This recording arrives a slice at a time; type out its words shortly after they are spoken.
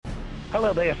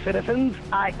Hello there, citizens.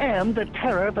 I am the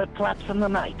terror that flaps in the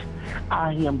night.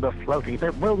 I am the floaty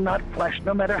that will not flush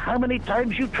no matter how many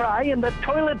times you try in the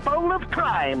toilet bowl of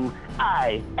crime.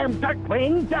 I am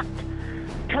Darkwing Duck,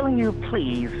 telling you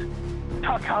please,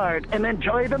 talk hard and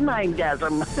enjoy the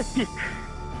mindgasm.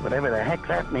 Whatever the heck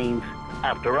that means.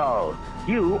 After all,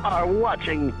 you are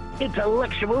watching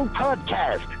Intellectual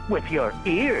Podcast with your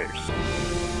ears.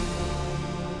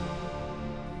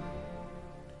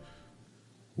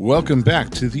 Welcome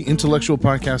back to the Intellectual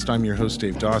Podcast. I'm your host,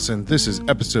 Dave Dawson. This is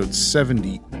episode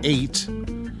 78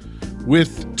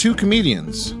 with two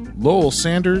comedians, Lowell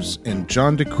Sanders and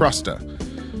John DiCrosta.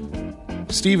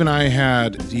 Steve and I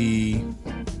had the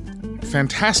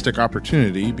fantastic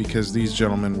opportunity, because these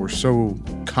gentlemen were so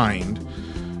kind,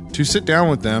 to sit down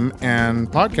with them and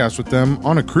podcast with them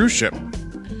on a cruise ship.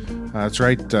 That's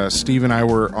right. Steve and I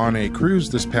were on a cruise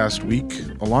this past week,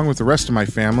 along with the rest of my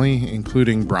family,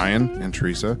 including Brian and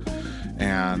Teresa,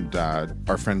 and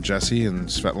our friend Jesse and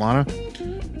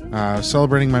Svetlana,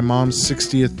 celebrating my mom's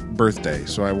 60th birthday.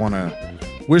 So I want to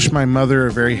wish my mother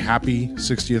a very happy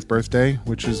 60th birthday,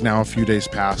 which is now a few days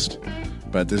past,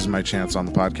 but this is my chance on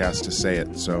the podcast to say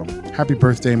it. So happy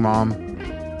birthday, Mom.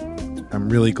 I'm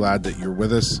really glad that you're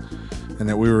with us and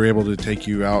that we were able to take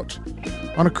you out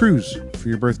on a cruise for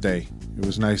your birthday. It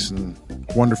was nice and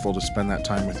wonderful to spend that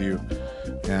time with you,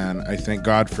 and I thank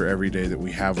God for every day that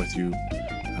we have with you,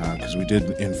 because we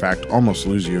did in fact almost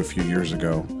lose you a few years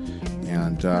ago,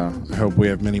 and I hope we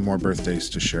have many more birthdays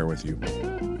to share with you.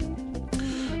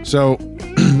 So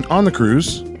on the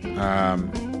cruise,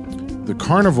 the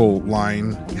Carnival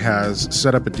line has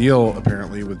set up a deal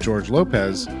apparently with George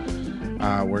Lopez,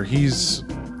 where he's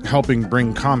helping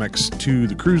bring comics to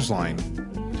the cruise line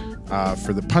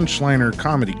for the Punchliner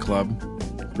Comedy Club,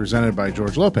 presented by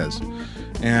George Lopez.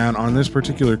 And on this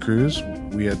particular cruise,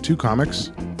 we had two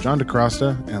comics, John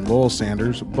DiCrosta and Lowell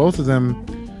Sanders, both of them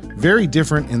very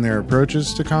different in their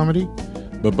approaches to comedy,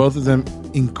 but both of them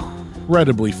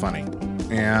incredibly funny.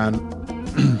 And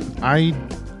I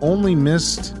only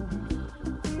missed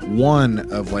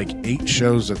one of like 8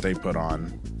 shows that they put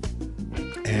on,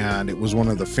 and it was one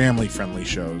of the family-friendly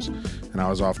shows, and I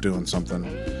was off doing something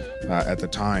at the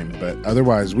time, but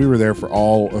otherwise we were there for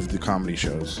all of the comedy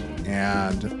shows,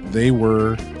 and they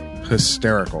were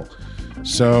hysterical.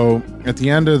 So at the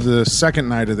end of the second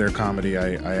night of their comedy,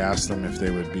 I asked them if they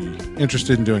would be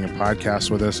interested in doing a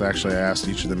podcast with us. Actually, I asked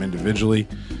each of them individually.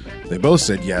 They both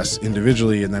said yes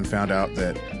individually, and then found out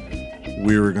that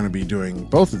we were going to be doing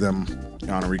both of them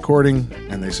on a recording,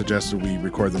 and they suggested we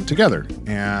record them together.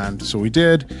 And so we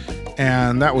did,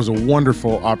 and that was a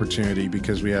wonderful opportunity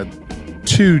because we had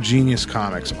two genius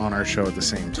comics on our show at the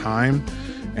same time,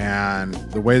 and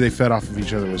the way they fed off of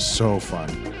each other was so fun.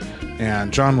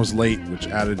 And John was late, which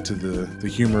added to the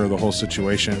humor of the whole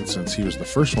situation, since he was the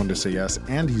first one to say yes,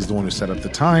 and he's the one who set up the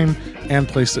time and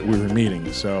place that we were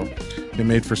meeting. So it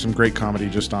made for some great comedy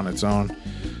just on its own.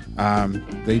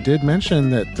 They did mention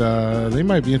that they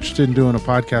might be interested in doing a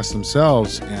podcast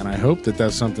themselves, and I hope that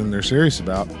that's something they're serious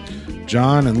about.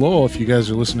 John and Lowell, if you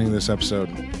guys are listening to this episode,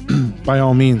 by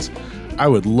all means, I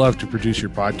would love to produce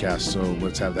your podcast, so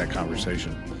let's have that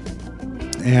conversation.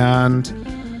 And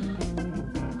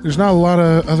there's not a lot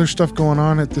of other stuff going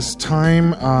on at this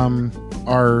time.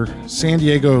 Our San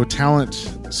Diego Talent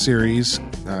Series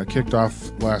kicked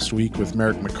off last week with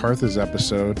Merrick McCarthy's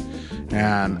episode,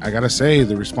 and I gotta say,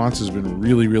 the response has been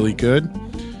really, really good,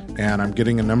 and I'm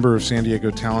getting a number of San Diego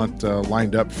talent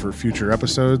lined up for future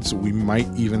episodes. We might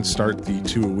even start the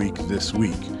 2 a week this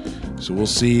week. So we'll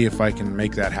see if I can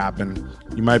make that happen.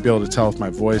 You might be able to tell with my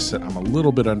voice that I'm a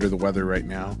little bit under the weather right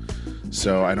now,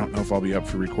 so I don't know if I'll be up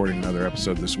for recording another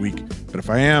episode this week. But if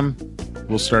I am,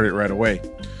 we'll start it right away.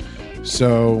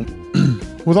 So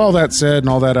with all that said and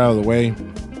all that out of the way,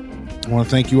 I want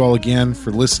to thank you all again for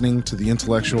listening to The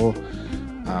Intellectual.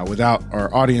 Without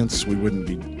our audience, we wouldn't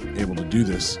be able to do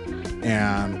this.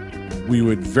 And we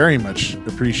would very much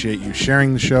appreciate you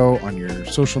sharing the show on your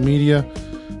social media,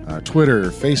 Twitter,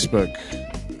 Facebook,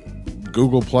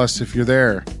 Google Plus if you're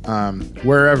there,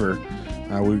 wherever.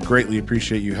 We would greatly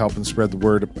appreciate you helping spread the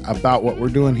word about what we're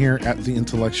doing here at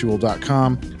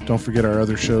theintellectual.com. Don't forget our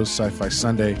other shows, Sci-Fi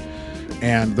Sunday,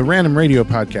 and the Random Radio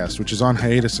Podcast, which is on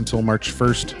hiatus until March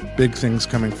 1st. Big things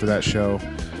coming for that show,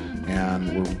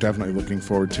 and we're definitely looking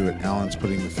forward to it. Alan's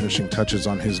putting the finishing touches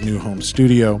on his new home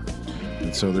studio,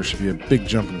 and so there should be a big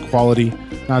jump in quality,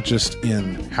 not just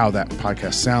in how that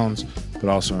podcast sounds, but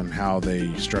also in how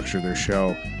they structure their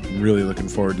show. I'm really looking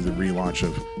forward to the relaunch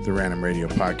of the Random Radio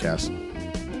Podcast.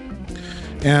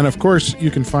 And of course, you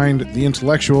can find The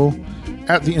Intellectual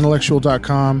at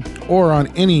theintellectual.com or on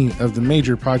any of the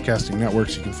major podcasting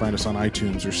networks. You can find us on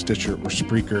iTunes or Stitcher or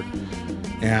Spreaker.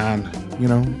 And,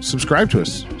 subscribe to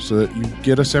us so that you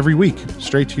get us every week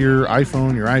straight to your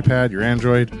iPhone, your iPad, your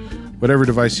Android, whatever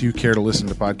device you care to listen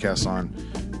to podcasts on.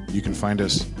 You can find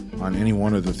us on any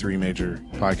one of the three major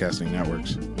podcasting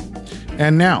networks.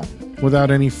 And now, without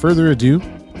any further ado,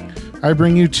 I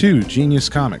bring you to Genius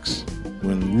Comics,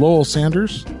 when Lowell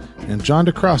Sanders and John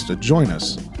DiCrosta join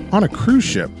us on a cruise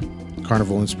ship,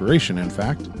 Carnival Inspiration, in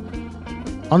fact,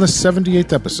 on the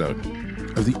 78th episode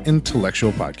of the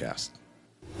Intellectual Podcast.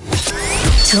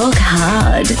 Talk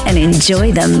hard and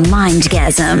enjoy the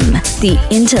mindgasm. The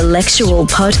Intellectual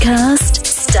Podcast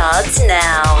starts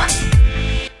now.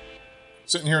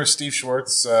 Sitting here with Steve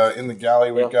Schwartz in the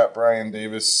galley. We've got Brian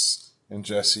Davis and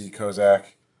Jesse Kozak,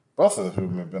 both of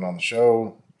whom have been on the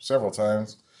show several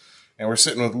times. And we're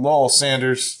sitting with Lowell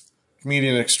Sanders,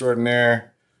 comedian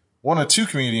extraordinaire, one of two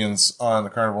comedians on the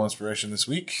Carnival Inspiration this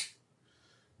week.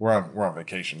 We're on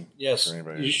vacation. Yes, for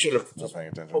anybody you should have paying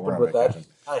attention. opened with vacation.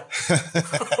 That.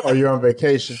 Hi. Oh, you're on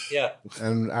vacation? Yeah.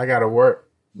 And I got to work.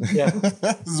 Yeah.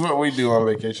 This is what we do on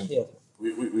vacation. Yeah.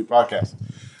 We podcast.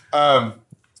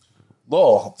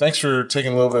 Lowell, thanks for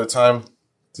taking a little bit of time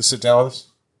to sit down with us.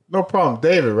 No problem.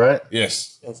 David, right?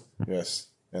 Yes.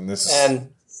 And this is...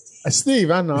 And Steve,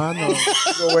 I know.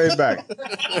 Go way back.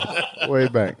 Way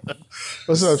back.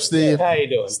 What's up, Steve? how you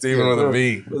doing? Steven with a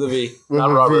V. With a V. With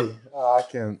Not a Robert. V. Oh, I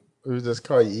can't. We just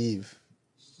call you Eve.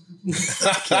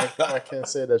 I can't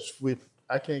say that.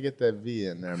 I can't get that V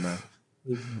in there, man.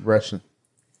 Russian.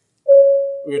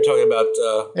 We were talking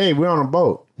about... Hey, we're on a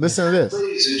boat. Listen to this.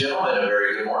 Ladies and gentlemen, a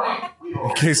very good morning.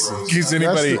 In case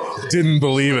anybody didn't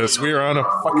believe us, we are on a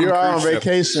fucking You're on cruise ship.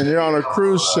 vacation. You're on a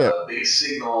cruise ship. Big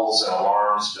signals and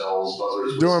alarms, bells,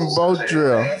 buzzers, Doing whistles, boat and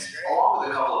drill. along with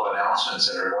a couple of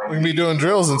announcements that are going We can be doing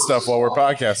drills and stuff while we're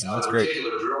podcasting. That's The great.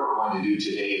 particular drill we're going to do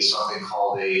today is something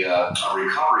called a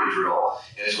recovery drill,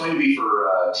 and it's going to be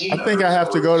for team I think members I have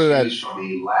to go to that. from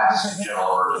the last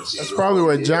general emergency. That's probably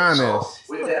where John So, is.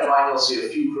 with that in mind, you'll see a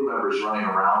few crew members running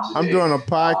around today. I'm doing a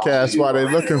podcast while they're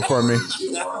looking for me.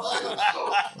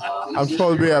 I'm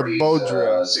supposed to be at boat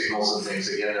drill. Signals and things,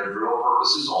 again, they're drill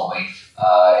purposes only.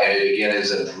 And it, again,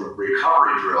 is a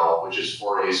recovery drill, which is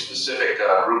for a specific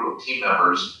group of team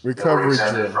members Recovery that were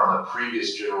exempted drill. from the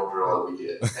previous general drill that we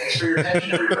did. Thanks for your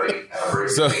attention, everybody. Have a great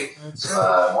So- day.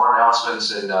 More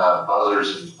announcements and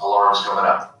buzzers and alarms coming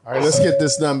up. All right, let's get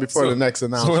this done before the next So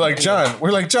announcement.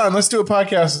 we're like, John, let's do a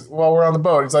podcast while we're on the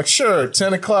boat. He's like, sure,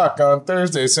 10 o'clock on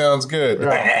Thursday sounds good.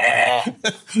 I'm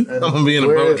going to be in a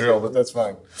Where boat is drill, but that's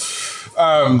fine.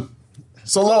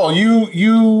 So Lowell,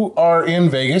 you are in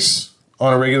Vegas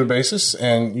on a regular basis,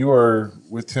 and you are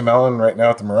with Tim Allen right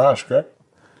now at the Mirage, correct?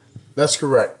 That's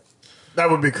correct. That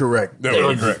would be correct. That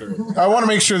would be correct. I want to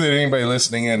make sure that anybody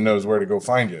listening in knows where to go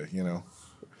find you,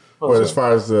 What, as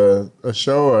far as a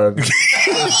show or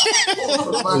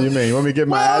what do you mean? You want me to get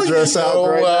my address out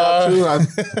right now too?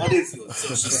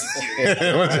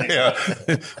 Yeah.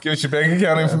 Give us your bank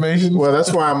account information. Well,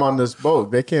 that's why I'm on this boat.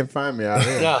 They can't find me out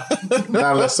here. Yeah.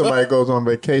 Not unless somebody goes on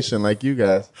vacation like you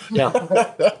guys. Yeah.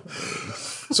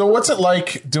 So what's it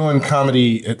like doing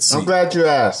comedy at sea? I'm glad you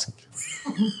asked.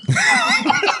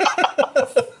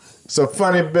 It's a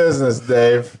funny business,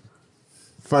 Dave.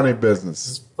 Funny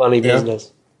business. Funny Yeah.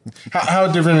 business. How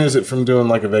different is it from doing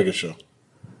like a Vegas show?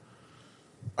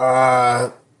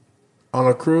 On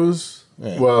a cruise?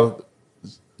 Yeah. Well,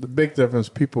 the big difference,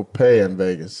 people pay in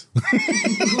Vegas.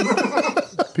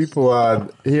 People are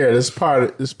here. This part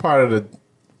of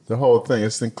the whole thing.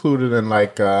 It's included in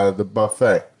like the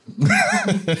buffet.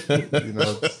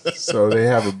 So they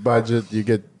have a budget. You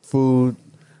get food,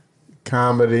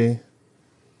 comedy,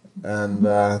 and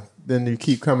then you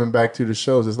keep coming back to the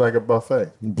shows. It's like a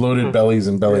buffet. Bloated bellies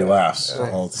and belly laughs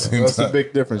all at the same That's the time.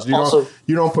 big difference. You Also-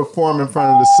 don't perform in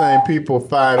front of the same people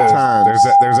 5 times.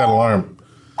 There's that alarm.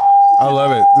 I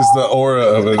love it. This is the aura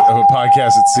of a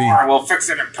podcast at sea. We'll fix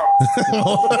it in talk.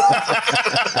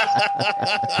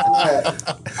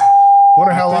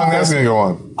 Wonder how long that's going to go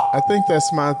on. I think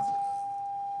that's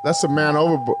a man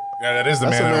overboard. Yeah, that is the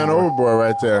That's man. a man overboard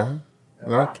right there.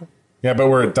 Okay. Yeah, but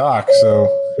we're at dock, so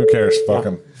who cares? Fuck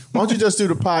him. Why don't you just do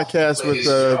the podcast with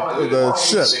the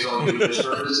ship? Signal you just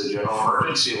heard is a general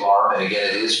emergency alarm, and again,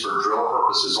 it is for drill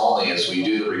purposes only as we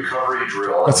do the recovery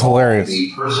drill. That's hilarious.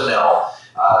 The personnel.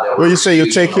 Well, you say you'll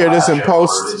take care of this in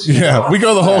post? Yeah, we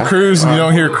go the whole cruise and you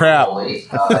don't hear crap.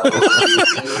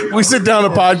 We sit down to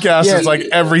podcast, Yeah. it's like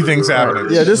everything's happening.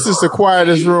 Yeah, this is the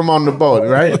quietest room on the boat,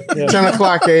 right? 10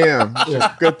 o'clock a.m.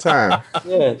 Good time.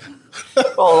 Yeah.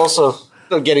 Well, also,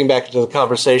 getting back to the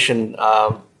conversation,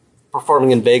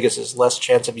 performing in Vegas is less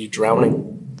chance of you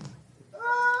drowning.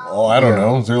 Oh, I don't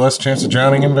know. Is there less chance of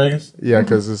drowning in Vegas? Yeah,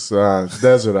 because it's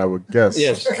desert, I would guess.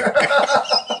 Yes.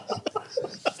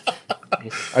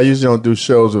 I usually don't do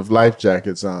shows with life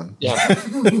jackets on. Yeah.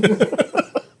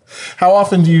 How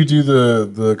often do you do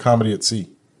the comedy at sea?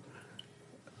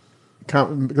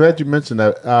 Glad you mentioned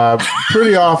that.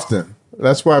 Pretty often.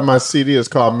 That's why my CD is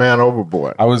called Man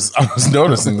Overboard. I was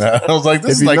noticing that. I was like,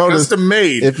 this is like custom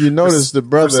made. If you notice, the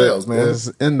brother sales, man. is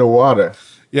in the water.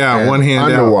 Yeah, one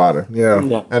hand underwater. out.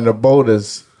 Yeah. And the boat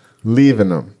is leaving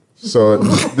them. So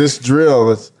this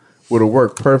drill would have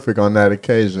worked perfect on that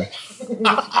occasion.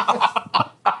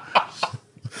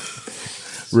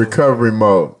 Recovery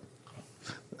mode.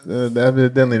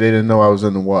 Evidently, they didn't know I was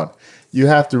in the water. You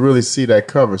have to really see that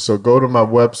cover. So go to my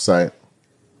website,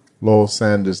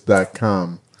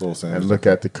 lowellsanders.com, and look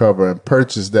at the cover and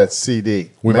purchase that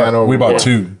CD. We bought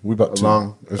two. We bought two.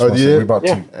 Oh, you did? We bought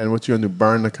two. And what you gonna do?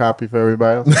 Burn the copy for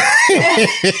everybody else?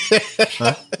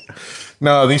 Huh?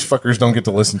 No, these fuckers don't get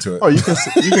to listen to it. Oh, you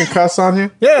can cuss on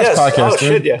here? Yeah, Yes. it's podcast. Oh, dude.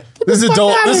 shit, yeah. This is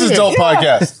adult. This is adult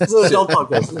podcast. It's an adult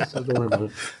podcast. Don't worry about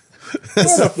it. Where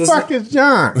the fuck is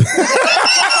John?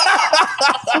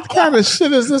 What kind of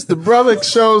shit is this? The brother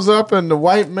shows up and the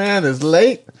white man is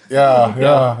late?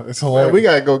 Yeah, it's hilarious. We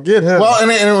gotta go get him. Well,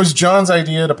 and it was John's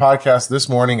idea to podcast this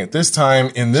morning at this time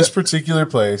in this particular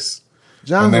place.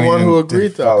 John's the one who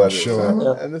agreed to all of this.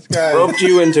 And this guy Roped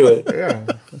you into it. Yeah.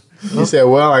 He said,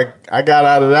 "Well, I got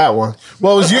out of that one."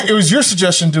 Well, it was your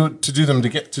suggestion to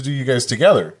do you guys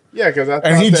together. Yeah, because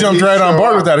And he jumped right on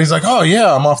board with that. He's like, "Oh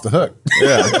yeah, I'm off the hook."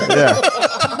 Yeah.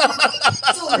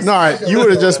 No, you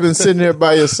would have just been sitting here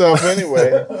by yourself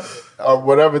anyway, or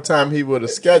whatever time he would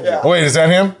have scheduled. Oh, wait, is that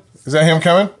him? Is that him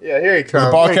coming? Yeah, here he comes.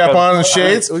 The ball cap on and the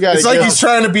shades. It's like he's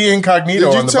trying to be incognito.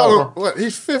 Did on you the tell boat. him what?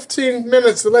 He's 15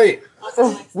 minutes late.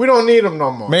 We don't need him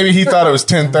no more. Maybe he thought it was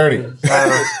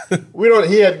 10:30. We don't.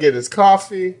 He had to get his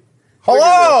coffee.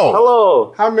 Hello.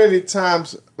 Hello. How many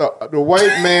times the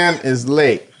white man is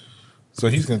late? So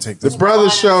he's gonna take The this. brother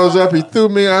shows up. He threw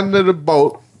me under the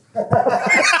boat.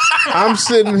 I'm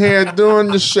sitting here doing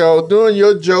the show, doing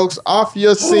your jokes off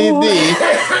your CD.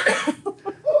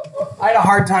 I had a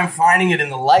hard time finding it in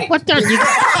the light. What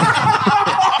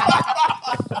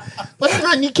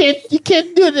on you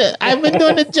can't do that. I've been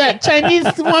doing the Chinese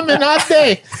woman all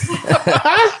day.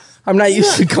 Huh? I'm not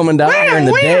used to coming down here in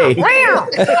the day.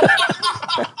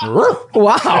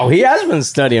 Wow, he has been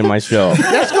studying my show.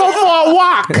 Let's go for a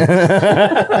walk.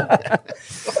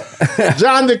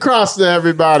 John DiCrosta,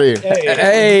 everybody.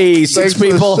 Hey, six Thanks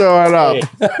people. for showing up.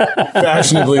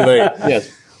 Fashionably late.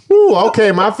 Yes. Ooh,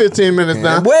 okay, my 15 minutes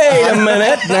now. Wait a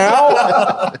minute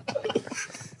now.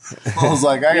 I was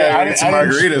like, I gotta get some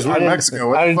margaritas. We're in Mexico.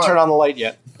 What I the didn't fuck? turn on the light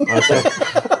yet.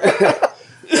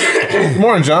 Good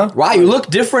morning, John. Wow, you look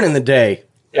different in the day.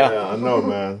 Yeah, I know,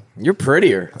 man. You're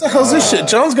prettier. What the hell's this shit?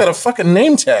 John's got a fucking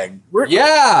name tag.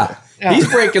 Yeah, he's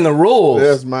breaking the rules.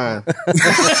 There's mine.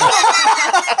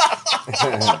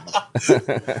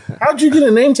 How'd you get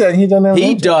a name tag? He doesn't have a He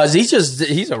name tag? does.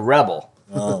 He's a rebel.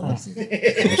 You're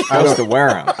supposed to wear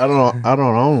him. I don't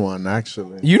own one,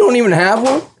 actually. You don't even have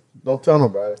one? Don't tell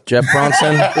nobody. Jeff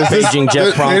Bronson? Paging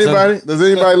Jeff Bronson? Does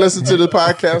anybody listen to the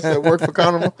podcast that work for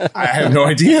Carnival? I have no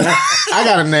idea. I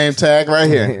got a name tag right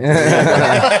here.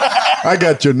 I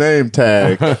got your name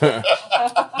tag.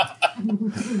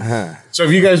 So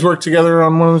have you guys worked together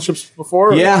on one of the ships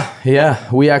before? Yeah.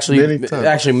 We Many actually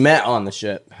times. met on the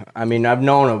ship. I mean, I've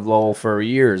known of Lowell for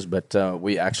years, but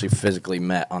we actually physically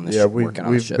met on the Yeah, ship, working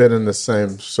on the we've ship. been in the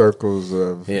same circles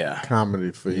of Yeah.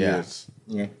 comedy for Yeah. years.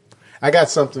 Yeah. I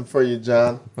got something for you,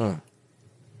 John.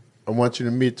 I want you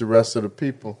to meet the rest of the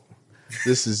people.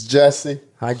 This is Jesse,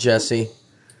 Hi, Jesse.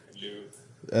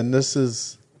 and this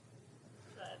is...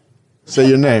 Say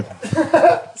your name.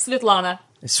 Svetlana.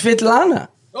 Svetlana.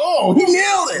 Oh, he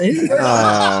nailed it.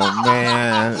 Oh,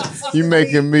 man. You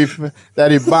making me...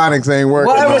 That Ebonics ain't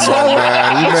working. Why no was more,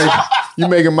 I- man. You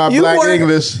making my You black work-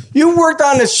 English... You worked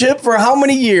on the ship for how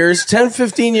many years? 10,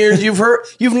 15 years. You've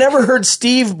never heard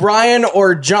Steve, Brian,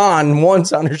 or John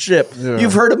once on a ship. Yeah.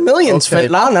 You've heard a million,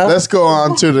 Svetlana. Let's go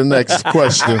on to the next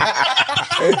question.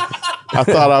 I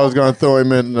thought I was going to throw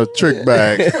him in the trick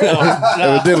bag.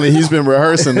 Evidently, he's been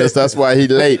rehearsing this. That's why he's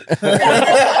late.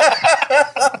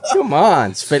 Come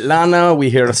on, Svetlana. We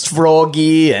hear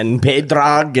Sfrogi and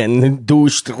Pedrag and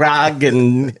Dushtrag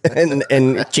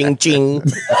and Ching Ching.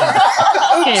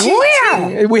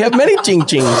 We have many Ching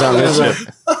Chings on this ship.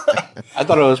 I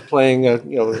thought I was playing, one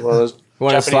of those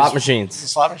One of the Japanese slot machines.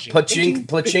 slot machine.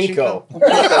 Pachinko.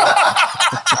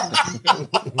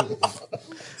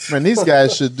 Man, these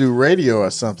guys should do radio or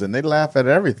something. They laugh at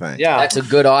everything. Yeah. That's a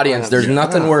good audience. There's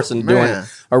nothing worse than doing Man.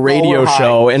 a radio we're high.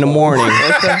 show in the morning.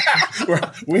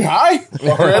 We high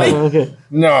already? Okay.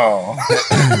 No.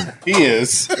 He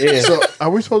is. So, are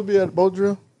we supposed to be at a boat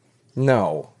drill?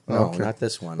 No, Okay. not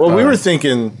this one. Well, we were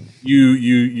thinking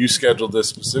you scheduled this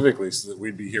specifically so that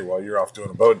we'd be here while you're off doing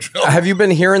a boat drill. Have you been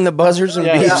hearing the buzzers and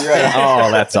Yeah. beeps? Yeah.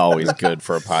 Oh, that's always good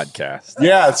for a podcast.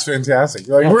 Yeah, it's fantastic.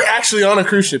 Like, we're actually on a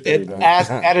cruise ship. It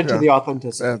added to the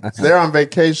authenticity. They're on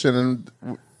vacation and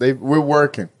we're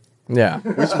working. Yeah.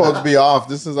 We're supposed to be off.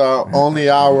 This is our only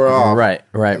hour off. Right.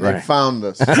 They found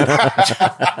us.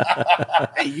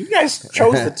 Hey, you guys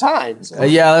chose the time. So.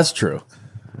 Yeah, that's true.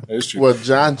 That is true. Well,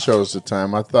 John chose the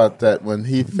time. I thought that when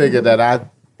he figured that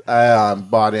I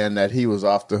bought in that he was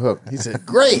off the hook, he said,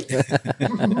 "Great."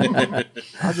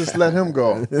 I'll just let him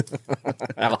go.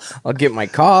 I'll get my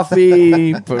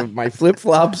coffee, put my flip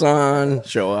flops on,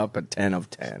 show up at 10 of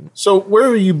 10. So, where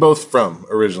are you both from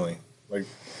originally? Like,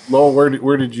 Lowell,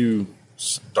 where did you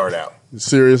start out?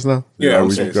 Serious now? Yeah, I'm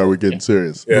are serious. we getting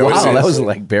serious? Yeah, we're Wow, serious. that was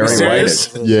like Barry We're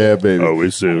serious? White. Yeah, baby. Oh,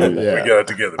 we're serious. Yeah. We got it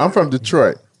together. I'm from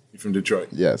Detroit. You from Detroit?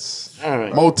 Yes. All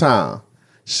right. Motown.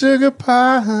 Sugar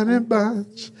pie, honey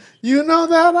bunch. You know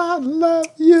that I love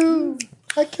you.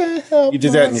 I can't help You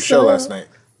did that in your show last night.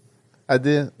 I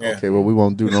did? Yeah. Okay, well, we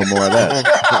won't do no more of that.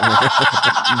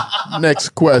 Next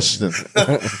question.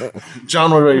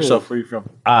 John, what about yourself? Where are you from?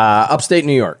 Upstate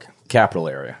New York, capital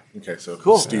area. Okay, so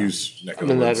Cool. Steve's neck of I'm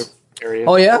the in woods. that area.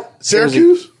 Oh, yeah?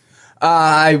 Syracuse?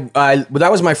 But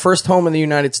that was my first home in the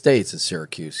United States, is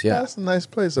Syracuse. Yeah. That's a nice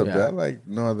place up Yeah. there. I like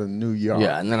northern New York.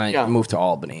 Yeah, and then I Yeah. moved to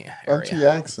Albany Country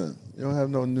area. accent. You don't have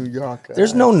no New York.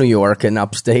 There's no New York in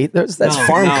upstate. That's No,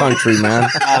 farm no. country, man.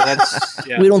 That's,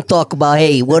 yeah. We don't talk about,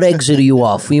 hey, what exit are you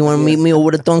off? You want to meet me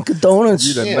over at Dunkin' Donuts?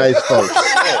 You the nice folks.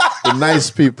 The nice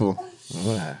people.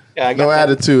 Yeah, I got No that-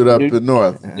 attitude up New- the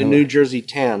north. The New Jersey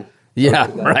tan. Yeah,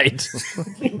 right.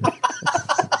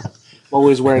 I'm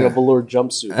always wearing a velour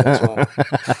jumpsuit. That's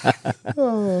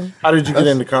why. How did you get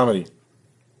into comedy?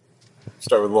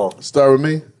 Start with Lowell. Start with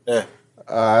me. Yeah.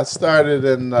 I started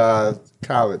in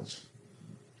college,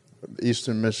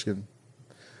 Eastern Michigan.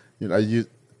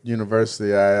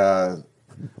 University.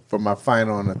 For my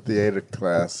final in a theater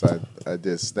class, I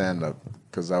did stand up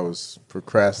because I was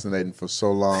procrastinating for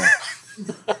so long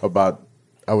about.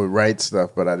 I would write stuff,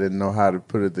 but I didn't know how to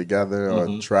put it together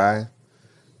or try,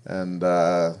 and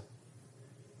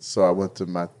so I went to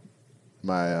my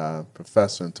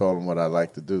professor and told him what I'd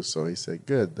like to do. So he said,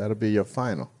 "Good, that'll be your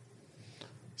final."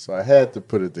 So I had to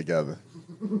put it together.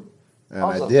 And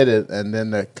I did it, and then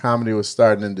the comedy was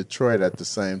starting in Detroit at the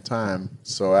same time.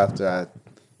 So after I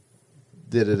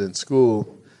did it in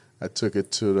school, I took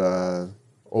it to the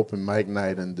open mic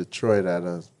night in Detroit at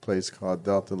a place called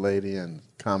Delta Lady and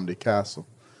Comedy Castle.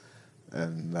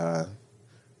 And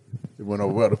it went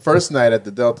over well. The first night at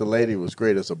the Delta Lady was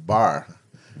great as a bar.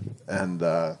 And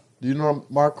do you know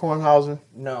Mark Kornhauser?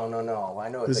 No. I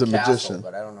know He's it's a a castle, magician.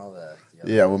 but I don't know the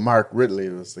Yeah, well, Mark Ridley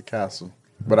was the castle.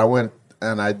 But I went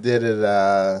and I did it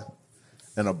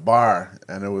in a bar,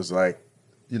 and it was like,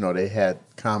 they had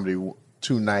comedy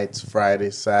 2 nights,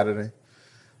 Friday, Saturday.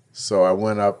 So I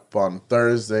went up on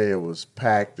Thursday. It was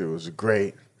packed. It was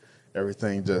great.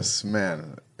 Everything just,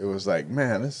 man, it was like,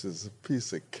 man, this is a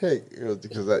piece of cake. It was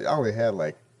because I only had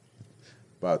like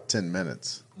about 10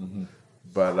 minutes. Mm-hmm.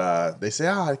 But they say,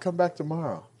 I come back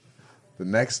tomorrow. The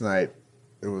next night,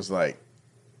 it was like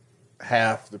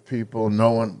half the people,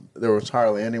 there was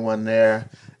hardly anyone there.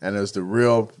 And it was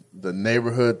the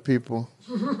neighborhood people.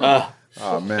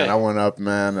 Oh man, I went up,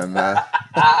 man, and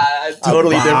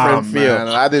totally different feel. Man.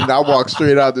 I walked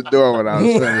straight out the door when I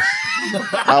was finished.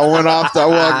 I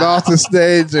walked off the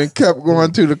stage and kept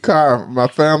going to the car. My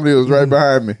family was right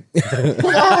behind me.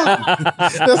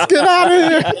 Let's get out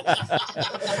of here.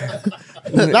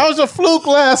 That was a fluke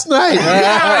last night.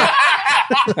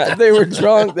 They were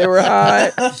drunk. They were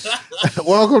high.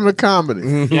 Welcome to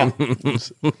comedy.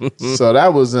 So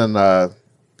that was in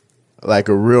like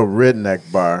a real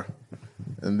redneck bar.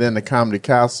 And then the Comedy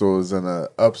Castle was in a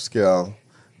upscale,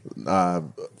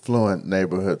 affluent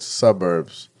neighborhood,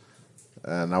 suburbs.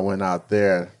 And I went out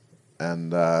there,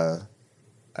 and I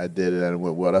did it, and it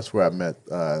went well. That's where I met,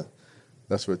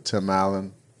 that's where Tim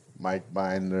Allen, Mike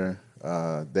Binder,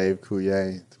 Dave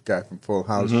Coulier, the guy from Full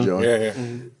House, joined. Yeah.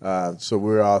 Mm-hmm. So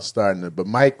we were all starting it. But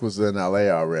Mike was in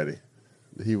L.A. already.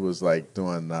 He was like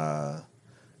doing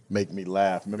Make Me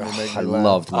Laugh. Remember Make Me I Laugh?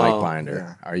 loved Mike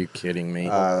Binder. Are you kidding me?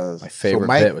 My favorite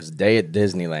Mike- bit was Day at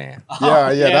Disneyland.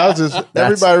 Yeah, that was just,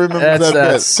 everybody remembers that bit.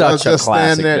 That's such a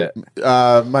classic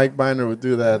bit. Mike Binder would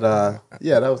do that.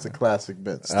 That was a classic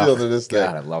bit. Still to this day.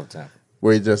 God, I loved him.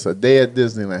 where he just a day at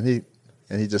Disneyland.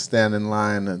 He just stand in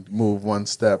line and move one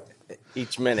step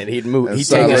Each minute he'd move. And He'd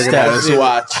start take a looking step, at his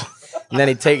watch, and then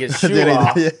he'd take his shoe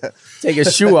off. Take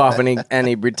his shoe off, and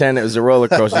he'd pretend it was a roller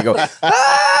coaster. He'd go,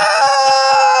 ah!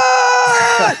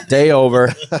 Day over.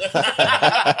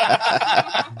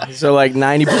 So like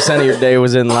 90% of your day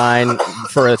was in line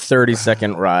for a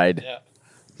 30-second ride. Yeah.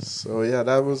 So yeah,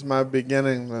 that was my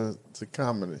beginning to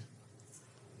comedy.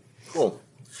 Cool.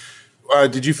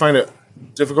 Did you find it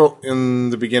difficult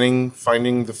in the beginning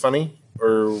finding the funny,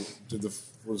 or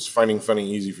was finding funny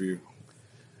easy for you?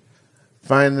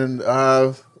 Finding,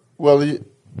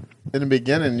 in the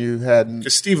beginning you had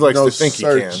Because Steve likes to think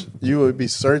search. he can. You would be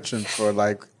searching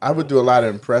for I would do a lot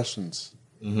of impressions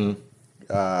to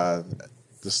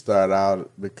start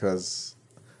out because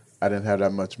I didn't have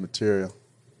that much material,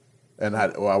 and I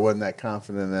wasn't that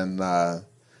confident in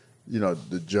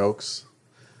the jokes.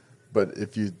 But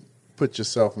if you put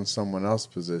yourself in someone else's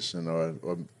position,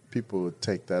 or people would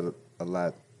take that a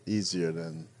lot easier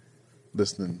than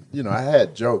listening. I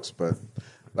had jokes, but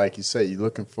like you say, you're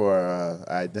looking for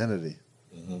identity.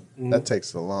 That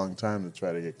takes a long time to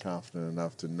try to get confident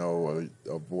enough to know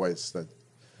a voice that.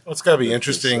 Well, it's got to be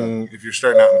interesting if you're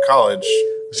starting out in college.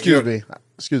 Excuse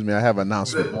me. I have an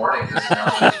announcement. Good morning. This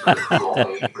announcement is for the crew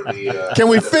only for the, Can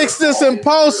we fix this in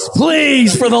post?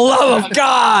 Please, for the love of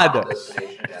God.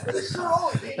 destination at this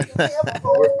time.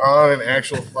 We're on an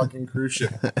actual fucking cruise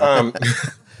ship.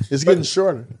 It's getting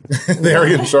shorter. They are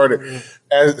getting shorter.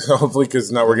 Hopefully,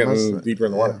 because now we're getting deeper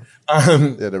in the water.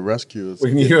 Yeah, the rescue is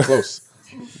getting close.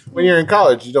 When you're in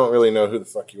college, you don't really know who the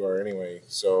fuck you are anyway.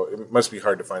 So it must be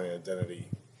hard to find an identity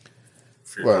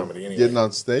for your comedy anyway. Getting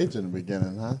on stage in the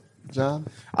beginning, huh, John?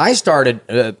 I started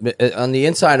on the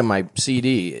inside of my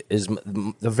CD is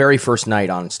the very first night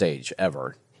on stage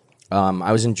ever.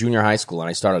 I was in junior high school and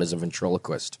I started as a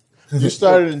ventriloquist. You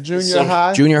started in junior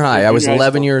high? Junior high. I was Junior high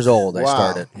 11 school. years old. I Wow.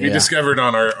 started. We discovered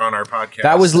on our podcast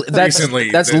That's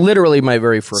recently. that's that literally my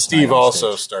very first. Steve night on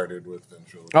also stage. started with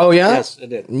ventriloquism. Oh yeah. Yes, it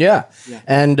did. Yeah.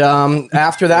 And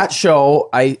after that show,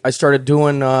 I started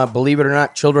doing, believe it or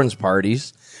not, children's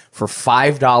parties for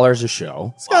 $5 a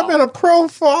show. This guy been a pro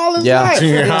for all his Yeah, life.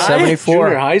 Junior high? 74.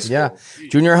 Junior high school. Yeah,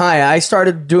 junior high. I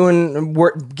started doing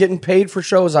getting paid for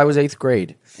shows. I was 8th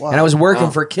grade, and I was working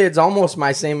for kids almost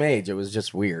my same age. It was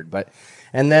just weird,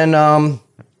 and then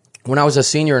when I was a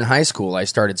senior in high school, I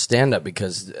started stand up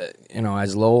because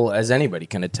as Lowell as anybody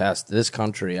can attest, this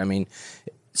country. I mean,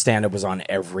 stand up was on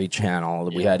every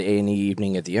channel. We had A&E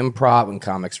Evening at the Improv and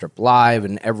Comic Strip Live,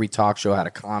 and every talk show had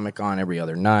a comic on every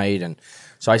other night, and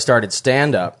so I started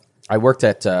stand up. I worked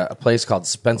at a place called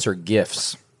Spencer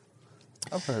Gifts.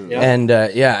 I've heard of Yeah.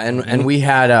 that. And we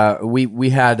had a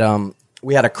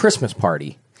Christmas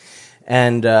party,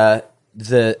 and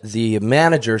the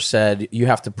manager said you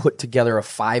have to put together a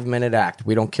 5-minute act.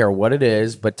 We don't care what it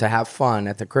is, but to have fun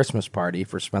at the Christmas party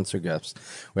for Spencer Gifts,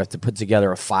 we have to put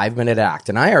together a 5-minute act.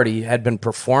 And I already had been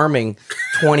performing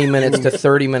 20 minutes to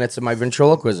 30 minutes of my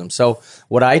ventriloquism. So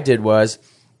what I did was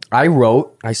I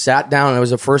sat down, and it was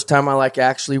the first time I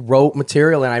actually wrote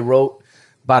material, and I wrote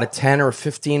about a 10 or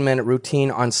 15-minute routine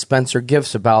on Spencer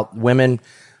Gifts about women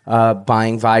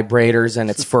buying vibrators, and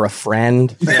it's for a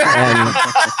friend, and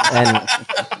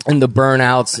the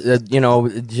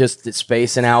burnouts, just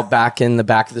spacing out back in the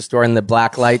back of the store in the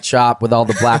black light shop with all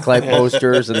the black light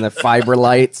posters and the fiber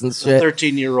lights and shit.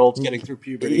 13-year-olds getting through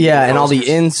puberty. Yeah, and all the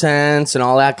incense and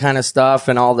all that kind of stuff,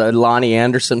 and all the Lonnie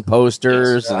Anderson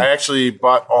posters. I actually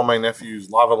bought all my nephews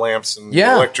lava lamps and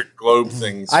Yeah. electric globe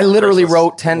things. I for literally Christmas.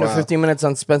 wrote 10 to 15 minutes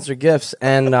on Spencer Gifts,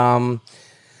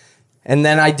 and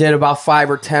then I did about 5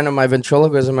 or 10 of my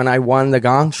ventriloquism, and I won the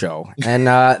Gong Show. And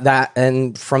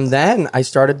and from then I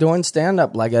started doing stand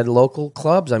up at local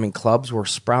clubs. I mean, clubs were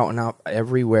sprouting up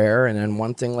everywhere, and then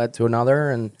one thing led to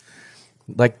another. And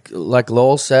like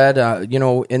Lowell said,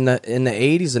 in the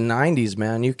 80s and 90s,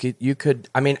 man, you could.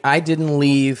 I mean, I didn't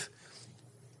leave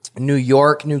New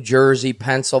York, New Jersey,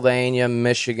 Pennsylvania,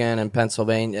 Michigan, and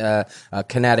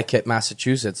Connecticut,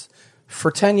 Massachusetts for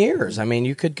 10 years. I mean,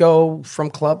 you could go from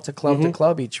club to club to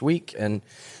club each week and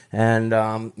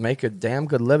make a damn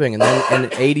good living. And then in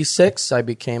 '86, I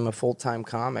became a full-time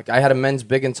comic. I had a men's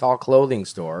big and tall clothing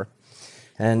store,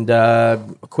 and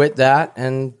quit that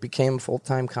and became a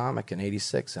full-time comic in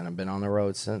 '86, and I've been on the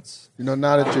road since.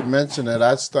 Now that you mention it,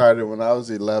 I started when I was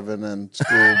 11 in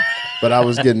school, but I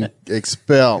was getting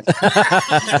expelled.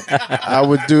 I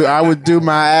would do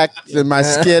my act and my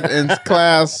skit in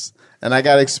class, and I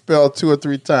got expelled 2 or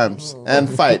 3 times, and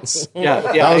fights. Yeah,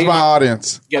 That was my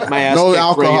audience. Get my ass No kicked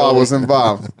alcohol regularly. was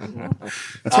involved.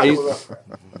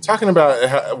 Talking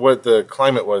about what the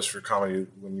climate was for comedy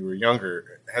when you were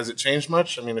younger, has it changed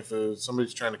much? I mean, if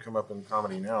somebody's trying to come up in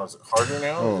comedy now, is it harder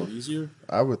now? Is it easier?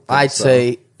 I would. I'd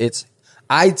say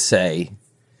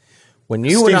when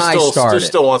you Steve and I started, Steve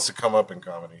still wants to come up in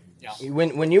comedy.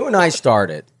 when you and I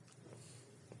started,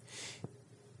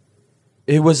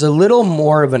 it was a little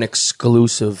more of an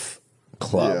exclusive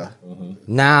club. Yeah.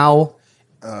 Now,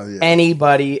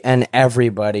 anybody and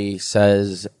everybody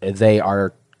says they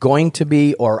are going to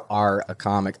be or are a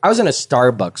comic. I was in a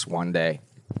Starbucks one day,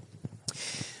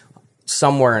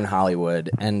 somewhere in Hollywood,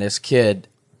 and this kid.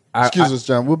 Excuse us,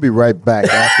 John. We'll be right back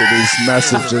after these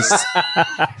messages.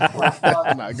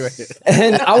 No, go ahead.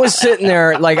 And I was sitting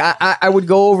there, like I would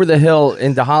go over the hill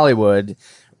into Hollywood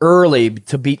early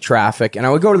to beat traffic, and I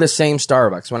would go to the same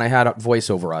Starbucks when I had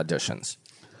voiceover auditions.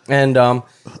 And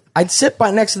I'd sit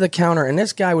by next to the counter, and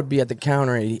this guy would be at the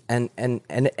counter, and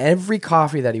every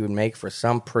coffee that he would make for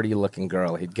some pretty looking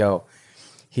girl,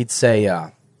 he'd say,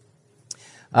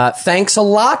 thanks a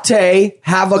latte,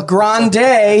 have a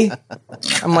grande.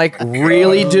 I'm like,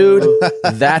 really, dude?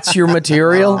 That's your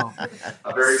material?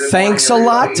 Thanks a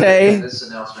latte.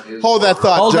 Hold that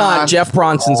thought, Hold John. on, Jeff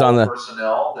Bronson's on the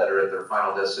personnel that are at their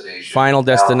final destination. Final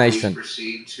destination. Now, please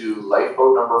proceed to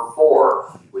lifeboat number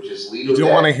 4, which is Lido You don't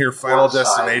Deck, want to hear Final port side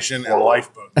Destination and forward.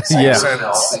 Lifeboat. The same Yeah.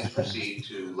 Personnel, sentence. please proceed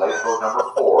to lifeboat number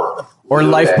 4. Or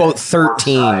Lido Lifeboat Deck,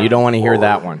 13. port You don't want to hear side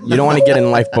that forward. one. You don't want to get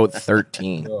in Lifeboat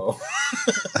 13.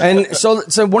 And so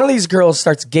one of these girls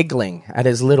starts giggling at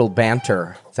his little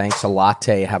banter. Thanks a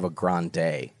latte, have a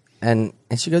grande. And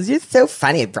she goes, "You're so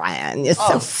funny, Brian. You're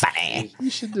so funny."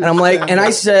 And I'm like, and I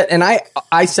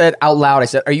said out loud, I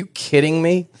said, "Are you kidding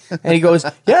me?" And he goes,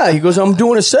 "Yeah." He goes, "I'm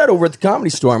doing a set over at the Comedy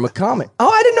Store. I'm a comic." "Oh,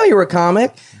 I didn't know you were a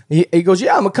comic." He goes,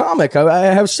 "Yeah, I'm a comic. I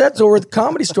have sets over at the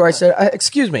Comedy Store." I said,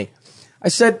 "Excuse me." I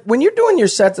said, "When you're doing your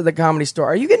sets at the Comedy Store,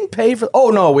 are you getting paid for?" "Oh,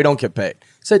 no, we don't get paid."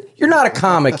 I said, "You're not a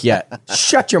comic yet.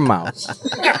 Shut your mouth."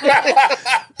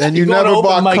 And you You're going never to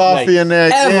bought open mic coffee night. in there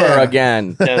Ever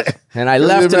again. And I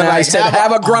left You've and been I like, said,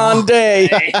 "Have a grande."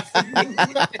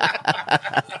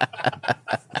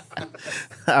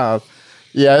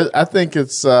 Yeah, I think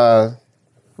it's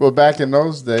well, back in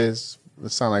those days,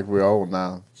 it sounds like we're old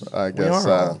now. I guess.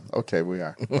 Okay, we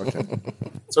are. Okay.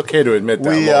 It's okay to admit that.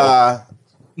 We Lowell.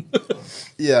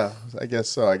 yeah, I guess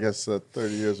so. I guess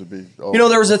 30 years would be old. You know,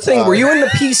 there was a thing. Were you in the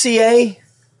PCA?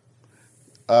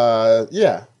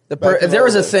 Yeah. There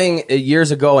was a thing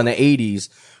years ago in the 80s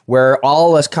where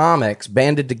all us comics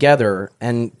banded together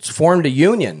and formed a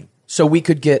union so we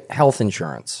could get health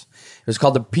insurance. It was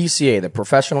called the PCA, the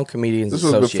Professional Comedians This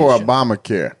was Association. before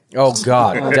Obamacare. Oh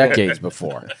God, decades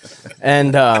before.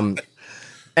 And at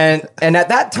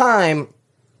that time,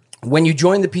 when you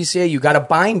joined the PCA, you got a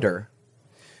binder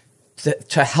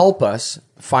to help us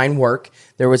find work.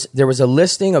 There was a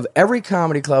listing of every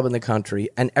comedy club in the country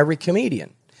and every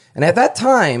comedian. And at that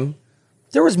time,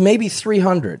 there was maybe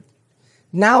 300.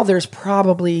 Now there's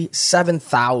probably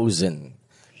 7,000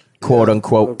 quote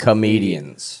unquote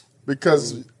comedians.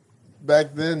 Because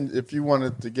back then, if you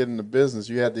wanted to get into business,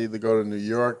 you had to either go to New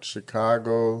York,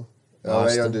 Chicago,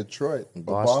 Boston. LA, or Detroit, or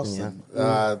Boston,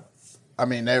 Boston. I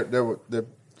mean, the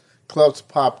clubs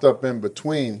popped up in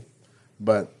between,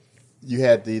 but you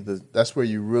had to either. That's where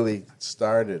you really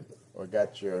started or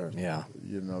got your,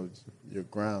 your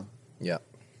ground. Yeah.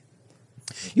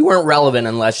 You weren't relevant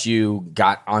unless you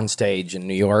got on stage in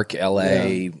New York,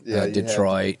 LA,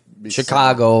 Detroit,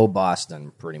 Chicago,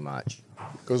 Boston, pretty much.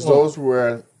 Because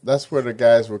that's where the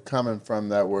guys were coming from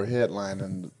that were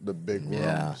headlining the big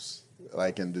rooms,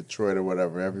 like in Detroit or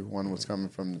whatever. Everyone was coming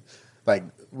from, like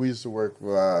we used to work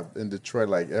in Detroit.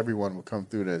 Like everyone would come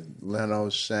through the Leno,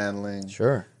 Shandling,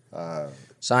 sure,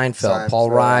 Seinfeld, Paul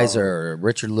Reiser,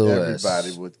 Richard Lewis.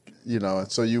 Everybody would, and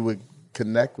so you would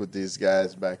connect with these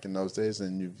guys back in those days,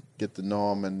 and you get to know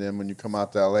them. And then when you come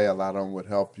out to LA, a lot of them would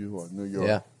help you, or New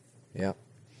York. Yeah.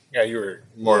 Yeah, you were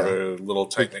more of a little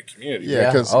tight knit community.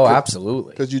 Yeah.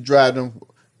 Absolutely. Because you drive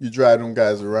them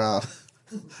guys around.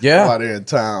 Yeah. While they're in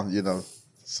town,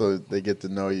 so they get to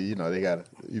know you.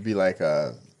 You'd be like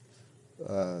a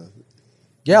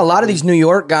lot of these New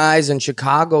York guys and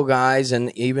Chicago guys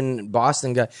and even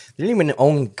Boston guys, they didn't even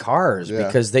own cars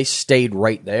because they stayed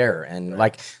right there. And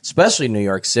like, especially New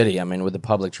York City, I mean, with the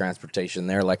public transportation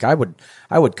there, like I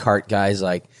would cart guys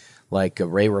like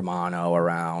Ray Romano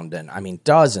around, and I mean,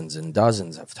 dozens and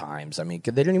dozens of times. I mean,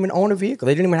 they didn't even own a vehicle.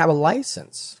 They didn't even have a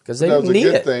license because they didn't need it. That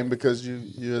was a good thing because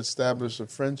you establish a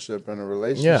friendship and a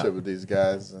relationship with these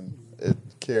guys, and it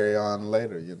carry on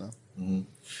later, Mm-hmm.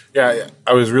 Yeah,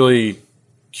 I was really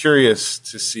curious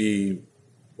to see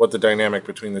what the dynamic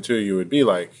between the two of you would be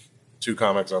like. Two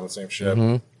comics on the same ship.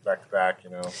 Mm-hmm. back to back?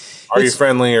 Are you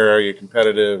friendly or are you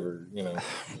competitive, or we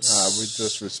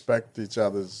just respect each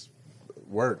other's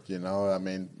work. I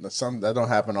mean, that don't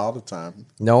happen all the time.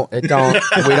 No, it don't.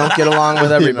 We don't get along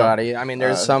with everybody. I mean,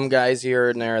 there's some guys here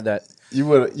and there that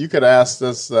you could ask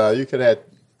us. You could have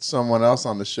someone else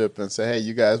on the ship and say, "Hey,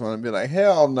 you guys want to be like,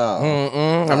 hell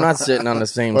no." I'm not sitting on the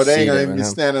same But seat. they ain't gonna as even be him.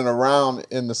 standing around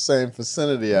in the same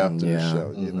vicinity after the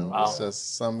show. Wow. It's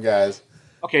just some guys.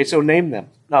 Okay, so name them.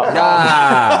 No.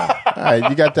 Ah, All right,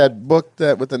 you got that book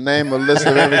with the name of list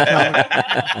of every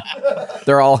comic.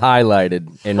 they're all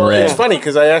highlighted in red. It's funny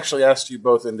because I actually asked you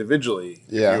both individually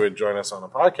Yeah. if you would join us on a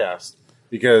podcast,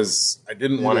 because I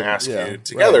didn't want to ask yeah, you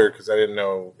together because I didn't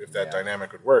know if that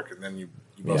dynamic would work, and then you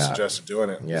both Yeah. suggested doing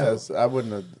it. Yeah. Yes, I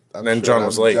wouldn't have. And then John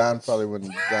was late. John probably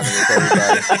wouldn't have done it with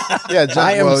everybody. Yeah, John.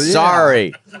 I am well, yeah.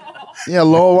 sorry. Yeah,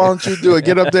 Lowell, why don't you do it?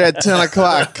 Get up there at 10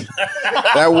 o'clock.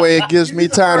 That way it gives me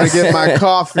time to get my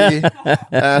coffee.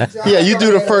 Yeah, you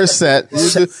do the first set.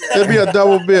 It'll be a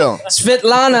double bill.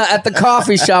 Svetlana at the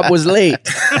coffee shop was late.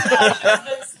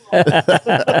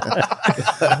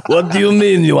 What do you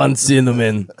mean you want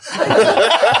cinnamon?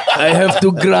 I have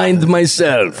to grind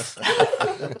myself.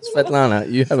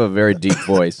 Svetlana, you have a very deep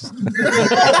voice.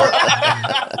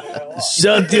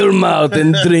 Shut your mouth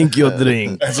and drink your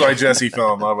drink. That's why Jesse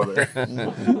fell in love with her.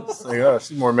 It's like, oh,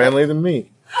 she's more manly than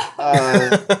me.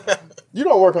 You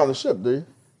don't work on the ship, do you?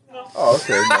 Oh,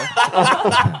 okay.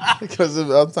 No. Because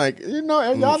I'm like,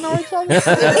 y'all know each other?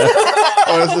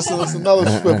 Or is this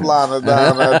another Swift Lana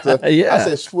down at the... Yeah. I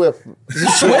said Swift.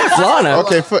 Swift, Lana.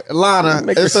 Okay, Lana.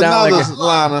 Make her It's sound another like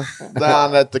Lana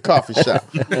down at the coffee shop.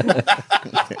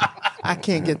 I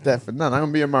can't get that for nothing. I'm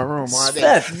going to be in my room all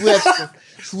day.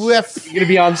 Swift. You're going to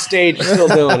be on stage still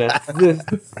doing it.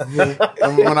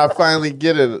 And when I finally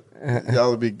get it,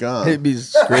 y'all will be gone. He'd be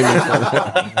screaming.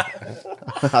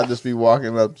 I'll just be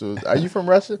walking up to it. Are you from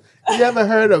Russia? You ever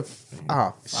heard of...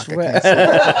 Oh, fuck, I can't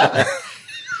say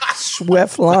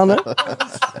Svetlana.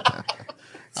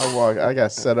 I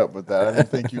got set up with that. I didn't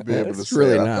think you'd be able to That's say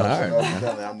really it. I not thought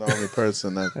hard. I'm the only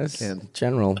person that can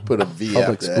General put a V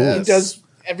public after school. He S. does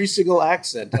every single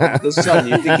accent under the sun.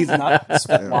 You think he's not?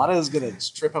 Svetlana is going to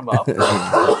strip him up. All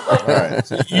right.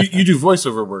 You do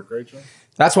voiceover work, right, John?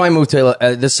 That's why I moved to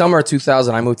the summer of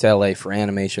 2000. I moved to LA for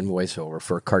animation voiceover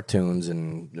for cartoons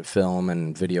and film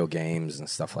and video games and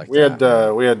stuff like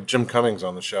that. We had Jim Cummings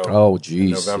on the show. Oh,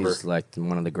 geez, November. he's like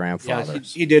one of the Yeah,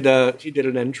 grandfathers. he did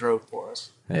an intro for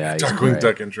us. Yeah, he's Duckling great.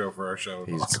 Duck intro for our show.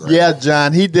 He's great. Yeah,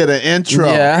 John, he did an intro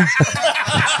Yeah.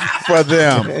 for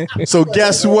them. So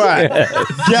guess what?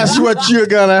 Guess what you're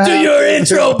going to have? your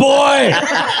intro, boy.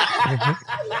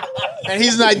 And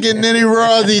he's not getting any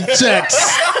royalty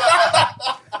checks.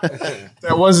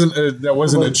 That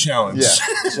wasn't a challenge.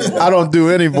 Yeah. I don't do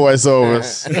any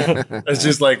voiceovers. It's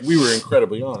just like we were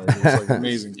incredibly honored. It was like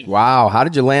amazing. Wow, how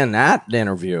did you land that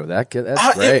interview? That's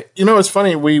great. It's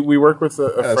funny. We work with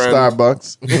a friend.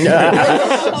 Starbucks.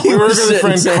 We work with a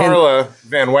friend, saying- Carla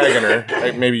Van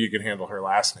Wagener. Maybe you could handle her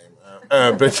last name.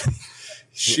 But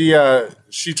she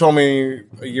told me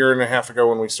a year and a half ago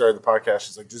when we started the podcast,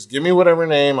 she's like, just give me whatever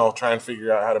name. I'll try and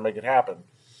figure out how to make it happen.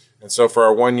 And so for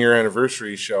our 1-year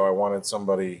anniversary show, I wanted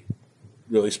somebody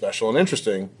really special and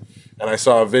interesting. And I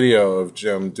saw a video of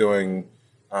Jim doing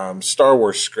Star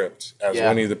Wars script as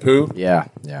Winnie the Pooh. Yeah.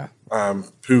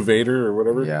 Pooh Vader or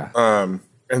whatever. Yeah.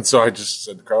 And so I just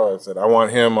said to Carla, I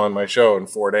want him on my show in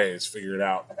 4 days. Figure it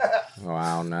out.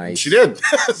 Wow, nice. She did.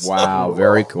 Wow,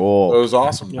 very cool. It was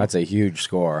awesome. That's a huge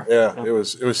score. Yeah, it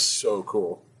was so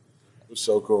cool. It was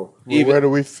so cool. Where do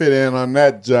we fit in on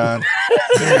that, John?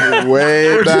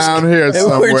 Way down here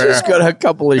somewhere. We're just got a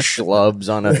couple of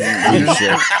schlubs on a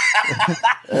ship.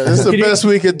 This is the best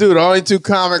we could do. The only 2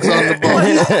 comics on the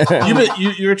boat.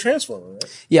 You're a Transformer,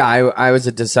 right? Yeah, I was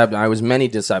a Decepticon. I was many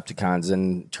Decepticons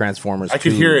and Transformers. I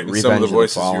could 2, hear it in some of the Revenge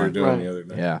voices you Fallen. were doing the other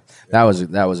day. Yeah, that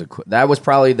was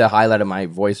probably the highlight of my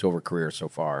voiceover career so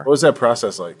far. What was that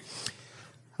process like?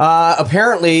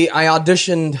 Apparently, I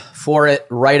auditioned for it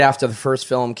right after the first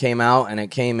film came out, and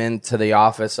it came into the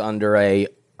office under a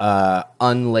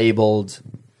unlabeled,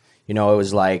 it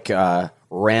was like a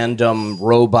random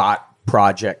robot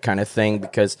project kind of thing,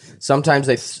 because sometimes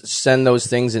they send those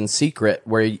things in secret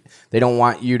where they don't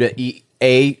want you to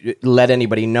let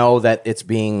anybody know that it's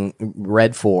being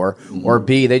read for, or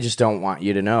B, they just don't want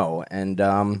you to know. And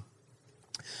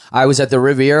I was at the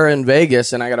Riviera in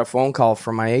Vegas, and I got a phone call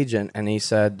from my agent, and he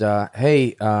said,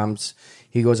 hey,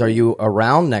 he goes, are you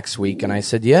around next week? And I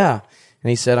said, yeah. And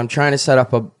he said, I'm trying to set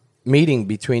up a meeting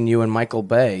between you and Michael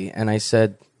Bay. And I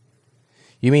said,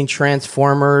 you mean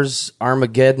Transformers,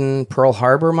 Armageddon, Pearl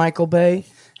Harbor, Michael Bay?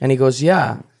 And he goes,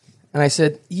 yeah. And I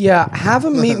said, yeah, have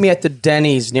him meet me at the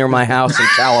Denny's near my house in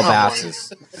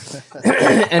Calabasas.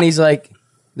 And he's like,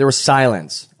 there was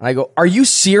silence. And I go, are you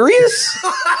serious?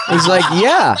 He's like,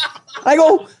 yeah. I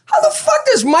go, how the fuck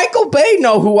does Michael Bay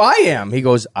know who I am? He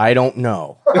goes, I don't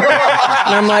know. And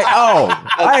I'm like, oh,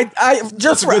 I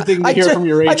just That's a good thing to hear from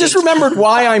your agent. I just remembered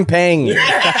why I'm paying you.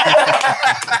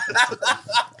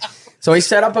 So he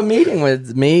set up a meeting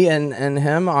with me and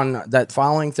him on that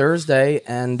following Thursday,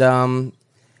 and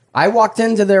I walked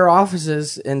into their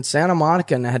offices in Santa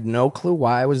Monica and had no clue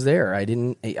why I was there. I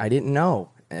didn't know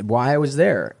why I was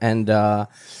there, and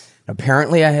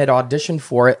apparently I had auditioned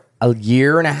for it a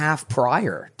year and a half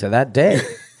prior to that day.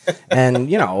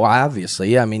 And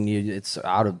obviously, I mean, it's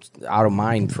out of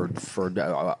mind for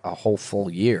a whole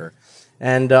full year.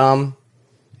 And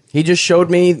he just showed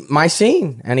me my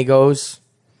scene, and he goes,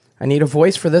 I need a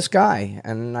voice for this guy.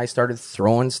 And I started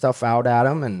throwing stuff out at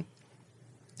him, and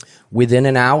within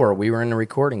an hour, we were in the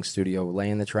recording studio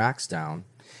laying the tracks down.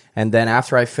 And then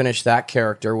after I finished that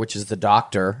character, which is the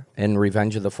Doctor in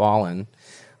Revenge of the Fallen,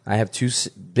 I have two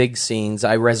big scenes.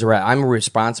 I'm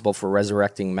responsible for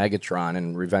resurrecting Megatron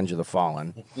in Revenge of the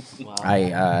Fallen. Wow.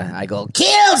 I go,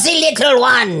 kill the little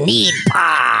one, need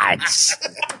parts.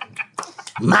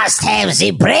 Must have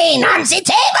the brain on the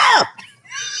table.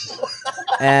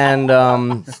 And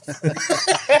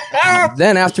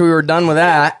then after we were done with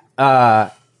that,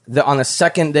 on the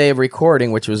second day of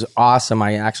recording, which was awesome,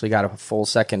 I actually got a full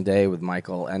second day with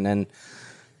Michael. And then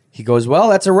he goes, well,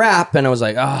 that's a wrap. And I was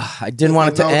like, oh, I didn't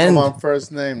want it to end. Come on,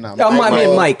 first name now.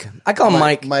 Mike. I call him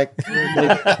Mike. Mike.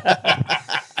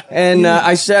 And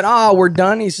I said, oh, we're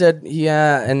done. He said,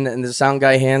 yeah. And the sound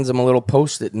guy hands him a little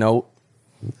Post-it note.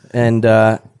 And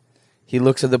he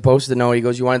looks at the Post-it note. He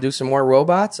goes, you want to do some more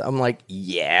robots? I'm like,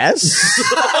 yes.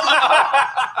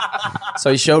 So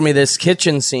he showed me this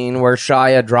kitchen scene where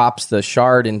Shia drops the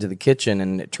shard into the kitchen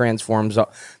and it transforms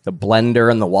the blender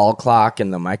and the wall clock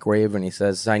and the microwave. And he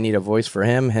says, I need a voice for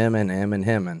him, and him, and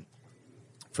him. And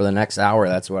for the next hour,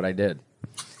 that's what I did.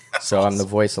 So I'm the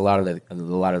voice of a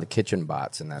lot of the kitchen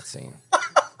bots in that scene.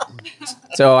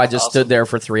 So I just stood there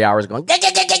for 3 hours going,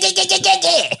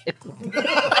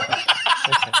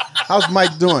 how's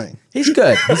Mike doing? He's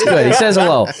good. He says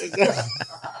hello.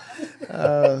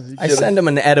 I send him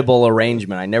an edible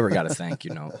arrangement. I never got a thank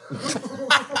you note.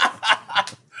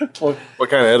 What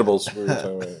kind of edibles were you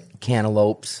talking about?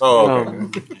 Cantaloupes. Oh,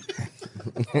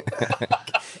 okay.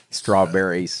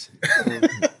 Strawberries.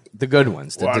 The good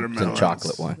ones. The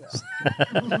chocolate ones.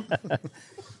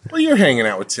 Well, you're hanging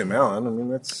out with Tim Allen. I mean,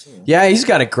 that's... Yeah, he's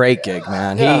got a great gig,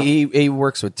 man. Yeah. He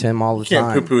works with Tim all the time.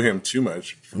 You can't poo-poo him too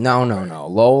much. No.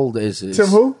 Lowell is... Tim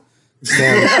who?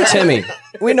 Timmy.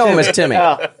 We know him as Timmy.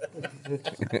 Yeah,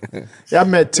 I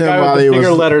met Tim while he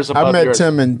was... I met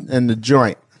Tim in the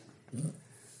joint.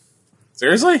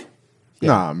 Seriously?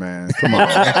 Nah, man. Come on.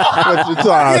 What you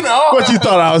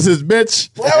thought I was his bitch?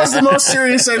 Well, that was the most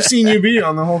serious I've seen you be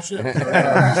on the whole shit.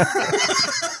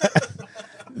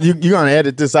 You're going to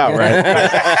edit this out, right?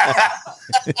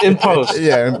 In post.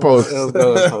 Yeah, in post. It'll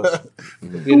go in post.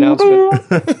 The announcement.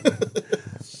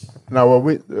 No,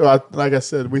 well, like I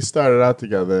said, we started out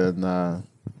together in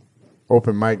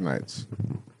open mic nights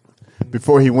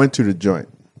before he went to the joint.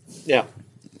 Yeah.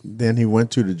 Then he went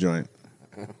to the joint.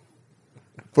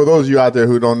 For those of you out there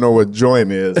who don't know what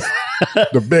joint is,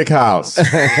 the big house.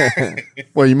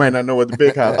 Well, you might not know what the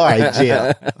big house. All right,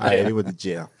 jail. All right, he went to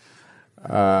jail.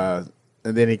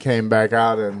 And then he came back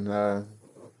out, and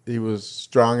he was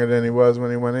stronger than he was when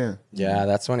he went in. Yeah,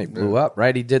 that's when he blew up,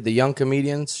 right? He did the Young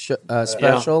Comedians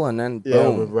special, and then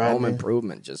boom, Home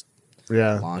Improvement just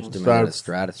launched him into the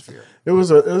stratosphere. It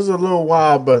was a little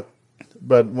while, but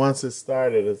once it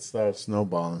started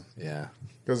snowballing. Yeah,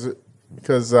 because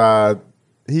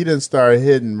he didn't start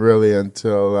hitting really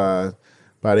until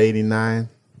about 89,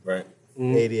 right?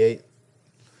 88. It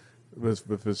was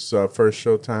with his first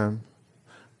Showtime.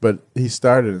 But he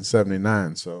started in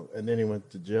 79, and then he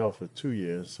went to jail for 2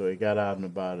 years. So he got out in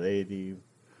about 82.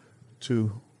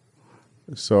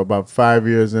 So about 5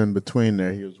 years in between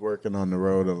there, he was working on the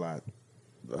road a lot,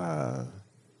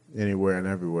 anywhere and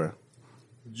everywhere.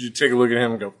 Did you take a look at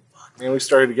him and go, fuck, man, we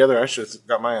started together. I should have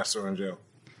got my ass thrown in jail.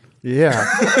 Yeah.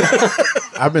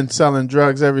 I've been selling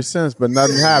drugs ever since, but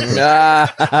nothing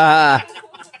happened.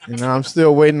 I'm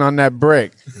still waiting on that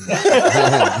break.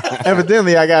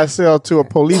 Evidently, I got to sell to a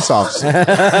police officer,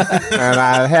 and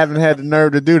I haven't had the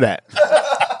nerve to do that.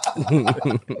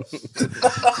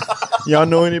 Y'all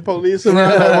know any police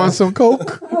around that want some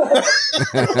coke?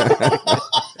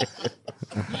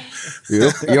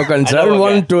 You can sell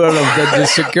one to the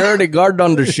security guard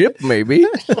on the ship, maybe.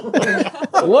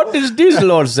 What is this,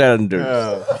 Lord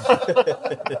Sanders?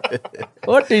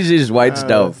 What is this white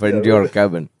stuff in your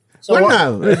cabin? So,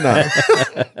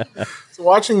 so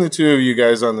watching the two of you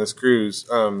guys on this cruise,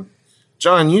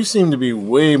 John, you seem to be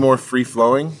way more free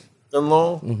flowing than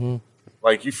Lowell. Mm-hmm.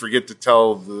 Like you forget to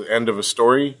tell the end of a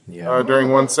story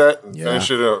during one set and finish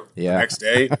it the next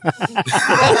day.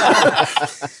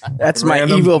 That's my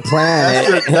evil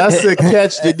plan. That's the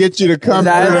catch to get you to come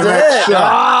to the next show.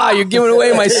 Ah, you're giving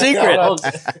away my secret.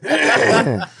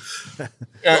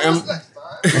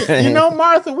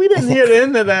 Martha, we didn't hear the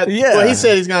end of that. Yeah. Well, he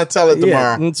said he's going to tell it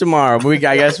tomorrow. Yeah, tomorrow. I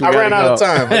guess we I ran out of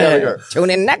time. I gotta go. Tune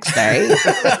in next day.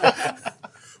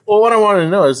 Well, what I wanted to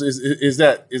know is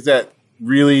that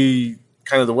really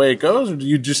kind of the way it goes, or do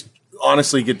you just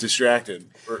honestly get distracted?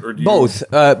 Or do Both.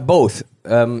 A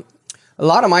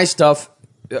lot of my stuff,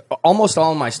 almost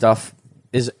all of my stuff,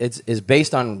 is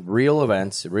based on real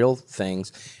events, real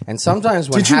things, and sometimes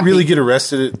when did you really get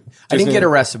arrested? I didn't get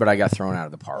arrested, but I got thrown out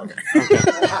of the park.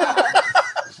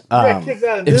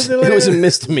 It was a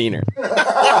misdemeanor.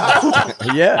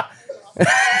 Yeah.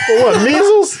 For what,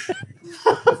 measles?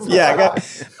 Yeah,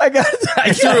 I got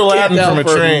threw a Latin from a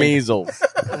train. Measles.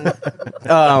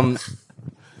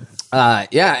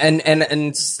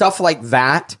 And stuff like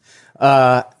that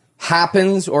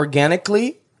happens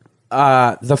organically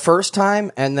the first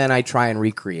time, and then I try and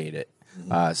recreate it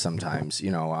sometimes,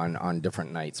 on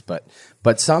different nights.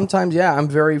 But sometimes, I'm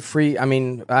very free. I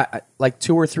mean, like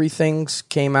 2 or 3 things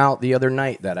came out the other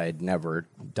night that I'd never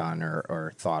done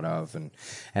or thought of,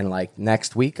 and like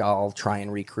next week I'll try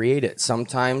and recreate it.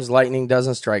 Sometimes lightning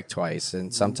doesn't strike twice,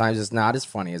 and sometimes it's not as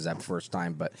funny as that first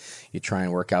time, but you try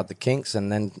and work out the kinks,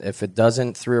 and then if it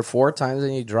doesn't 3 or 4 times,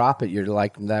 then you drop it. You're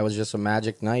like, that was just a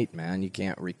magic night, man. You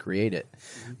can't recreate it.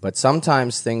 But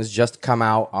sometimes things just come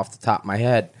out off the top of my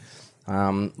head.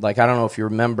 Like, I don't know if you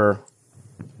remember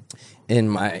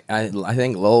I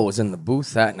think Lowell was in the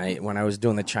booth that night when I was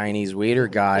doing the Chinese waiter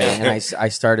guy, and I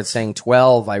started saying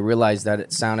 12. I realized that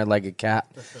it sounded like a cat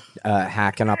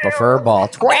hacking up a fur ball.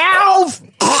 12!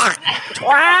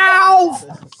 12!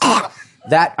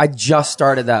 That, I just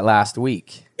started that last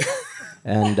week.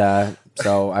 And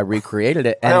so I recreated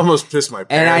it. And I almost pissed my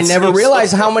pants. And I never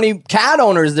realized how many cat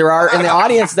owners there are in the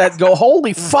audience that go,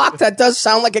 holy fuck, that does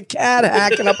sound like a cat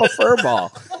hacking up a fur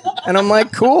ball. And I'm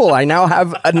like, cool, I now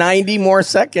have 90 more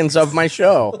seconds of my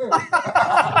show.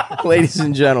 Ladies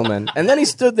and gentlemen. And then he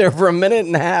stood there for a minute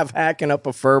and a half hacking up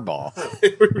a fur ball.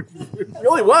 It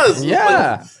really was.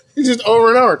 Yeah. He's just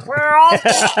over and over.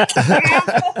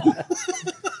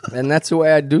 And that's the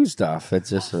way I do stuff. It's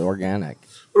just organic.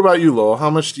 What about you, Lowell? How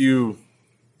much do you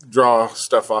draw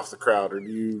stuff off the crowd, or do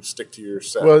you stick to your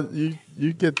set? Well,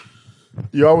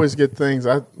 you always get things.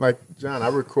 Like John, I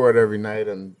record every night,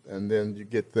 and then you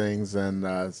get things,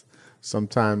 and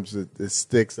sometimes it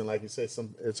sticks, and like you say,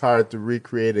 it's hard to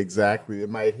recreate exactly. It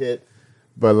might hit,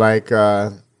 but like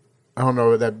I don't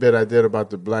know that bit I did about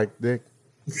the black dick.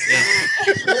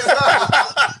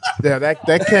 Yeah,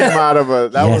 that came out of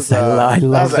a. I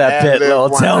love that bit,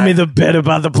 Lowell. Tell me the bit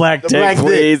about the black dick,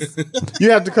 please. You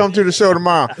have to come to the show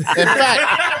tomorrow. In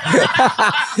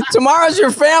fact, tomorrow's your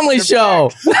family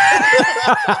show. In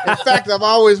fact, I've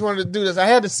always wanted to do this. I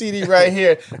had the CD right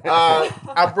here.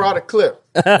 I brought a clip.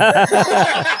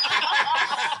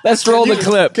 Let's roll the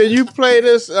clip. Can you play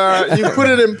this? You put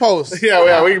it in post.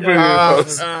 Yeah, we can put it in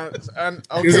post.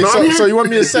 Okay, so you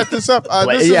want me to set this up?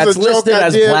 This is it's a joke listed I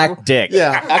as did. black dick.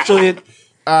 Yeah, Actually,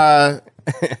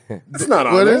 It's not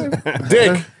on there.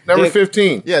 Dick, number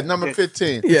 15. Yeah, number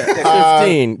 15. Yeah,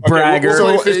 15. Bragger. So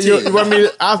you want me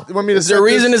to Is there a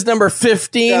reason it's number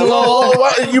 15, Lowell?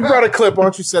 You brought a clip. Why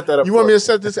don't you set that up? You want me to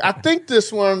set this? I think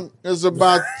this one is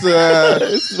about.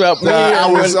 It's about me.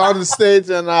 I was on the stage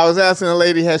and I was asking a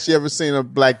lady, has she ever seen a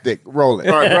black dick? Roll it.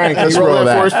 All right, Brian, can you roll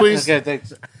that for us, please? okay,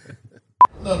 thanks.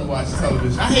 Love to watch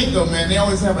television. I hate though, man. They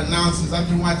always have announcers. I've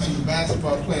been watching the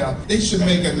basketball playoff. They should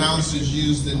make announcers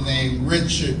use the name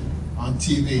Richard on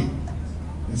TV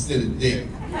instead of Dick.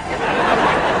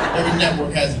 Every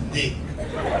network has a Dick.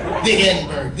 Dick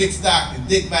Edinburgh, Dick Stockton,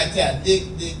 Dick Vitale, Dick.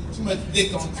 Too much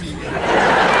Dick on TV.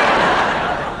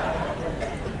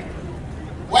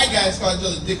 White guys call each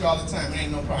other Dick all the time. It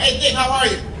ain't no problem. Hey, Dick, how are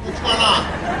you? What's going on?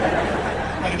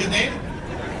 Had a good day?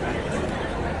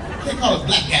 They call us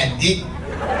black guy Dick.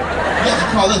 You have to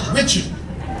call us Richard.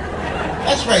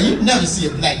 That's right, you never see a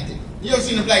black dick. You ever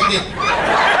seen a black dick?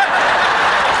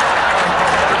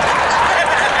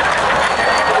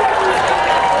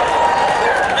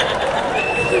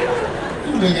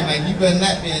 You looking like you better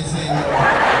not be saying no.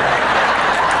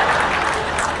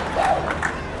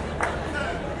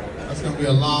 That's gonna be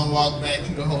a long walk back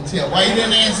to the hotel. Why you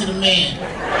didn't answer the man?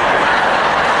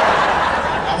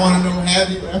 want to know, have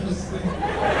you ever seen?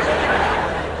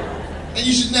 And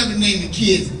you should never name the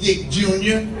kids Dick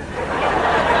Jr.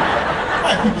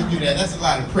 Why people do that? That's a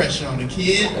lot of pressure on the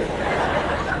kid.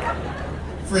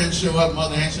 Friends show up,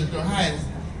 mother answers the door. Hi,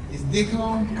 is Dick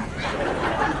home? Mother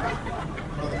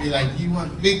be like, you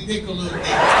want big dick or little dick?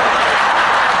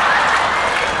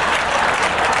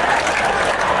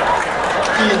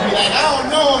 Kids be like, I don't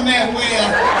know him that well.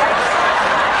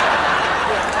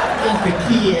 Just a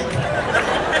kid.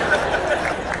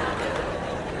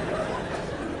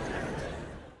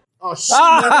 Oh, shit.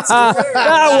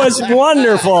 That was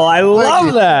wonderful. I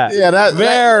love that. Yeah,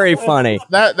 very funny.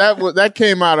 That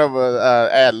came out of a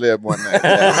ad lib one night.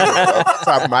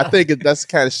 I think that's the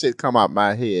kind of shit come out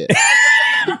my head.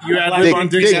 You ad lib on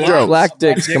Dick jokes. Black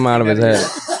dicks come out of his head.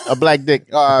 A black dick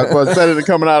was better than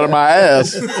coming out of my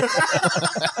ass.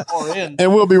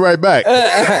 And we'll be right back.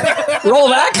 Roll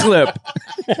that clip.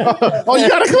 Oh, you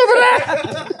got a clip of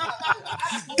that?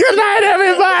 Good night,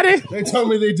 everybody. They told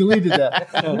me they deleted that.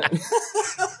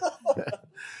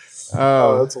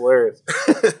 Oh, that's hilarious.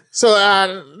 So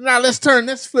now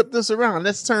let's flip this around.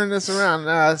 Let's turn this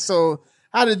around. So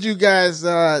how did you guys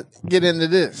get into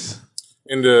this?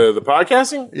 Into the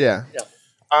podcasting? Yeah.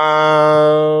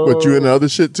 But you into other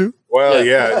shit too? Well,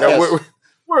 yeah. No,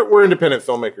 we're independent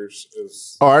filmmakers.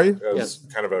 Are you? As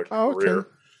kind of a career,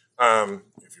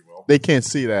 if you will. They can't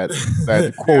see that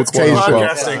quotation.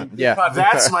 Podcasting. Yeah.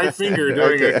 That's my finger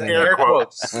doing air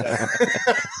quotes. That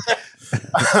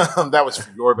was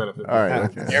for your benefit. All right.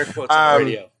 Okay. Air quotes on the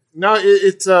radio. No,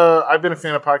 it's I've been a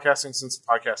fan of podcasting since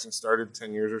podcasting started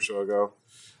 10 years or so ago.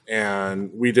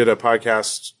 And we did a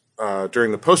podcast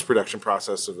during the post-production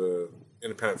process of an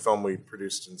independent film we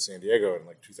produced in San Diego in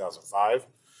like 2005.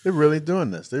 They're really doing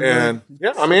this. Yeah,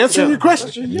 I'm answering your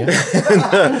question.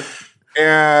 Yeah.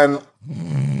 And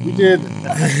we did,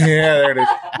 there it is.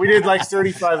 We did like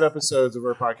 35 episodes of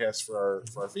our podcast for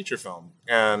our feature film.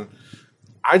 And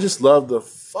I just love the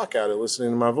fuck out of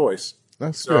listening to my voice.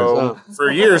 That's so for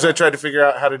years, I tried to figure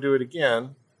out how to do it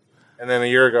again. And then a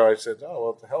year ago, I said, oh, well,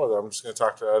 what the hell is that? I'm just going to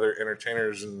talk to other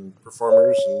entertainers and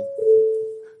performers. And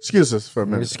excuse us for a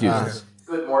minute. Excuse us.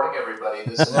 Good morning, everybody.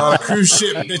 This is on a cruise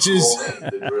ship, bitches.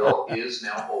 The drill is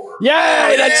now over.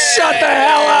 Yay! Let's shut the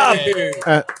hell up.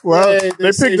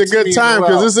 They picked a good time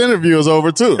because this interview is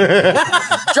over too.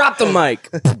 Drop the mic.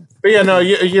 But yeah, no,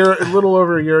 a little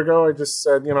over a year ago, I just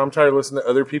said, I'm tired of listening to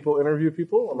other people interview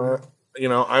people. I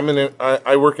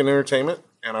work in entertainment,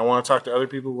 and I want to talk to other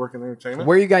people who work in entertainment.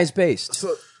 Where are you guys based?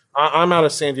 So, I'm out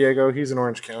of San Diego. He's in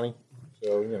Orange County.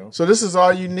 So, So this is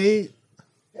all you need?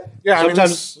 Yeah,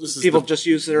 sometimes this people just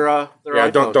use their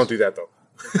iPhones. Don't do that though.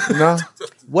 No.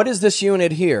 What is this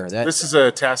unit here? This is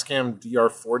a Tascam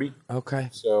DR40. Okay.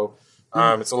 So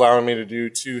it's allowing me to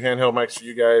do 2 handheld mics for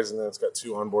you guys, and then it's got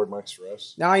 2 onboard mics for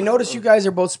us. Now I notice you guys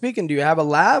are both speaking. Do you have a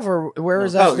lav, or where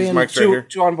is that being? Mics right here.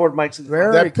 2 onboard mics.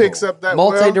 That picks up that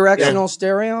multi-directional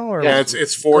stereo, or it's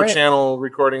 4-channel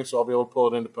recording, so I'll be able to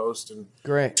pull it into post and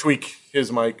tweak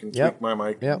his mic and tweak my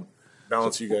mic. Yep.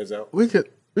 Balance you guys out.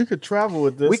 We could travel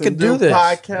with this. We could do this.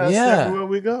 Podcasts everywhere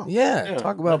we go. Yeah.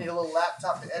 Talk about. Need a little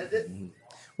laptop to edit it.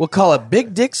 We'll call it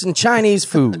Big Dicks and Chinese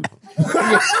Food.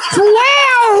 I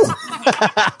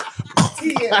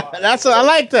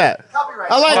like that.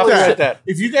 I like that.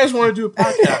 If you guys want to do a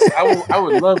podcast, I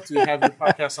would love to have your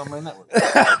podcast on my network.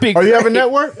 Oh, you have a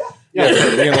network? Yeah,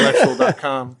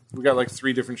 theintellectual.com. We got like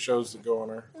 3 different shows that go on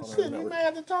our You network. may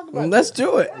have to talk about Let's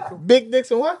do it. Big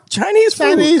dicks and what? Chinese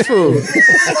food.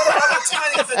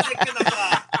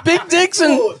 Big dicks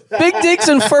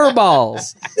and fur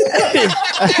balls.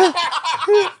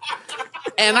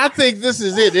 And I think this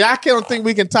is it. I don't think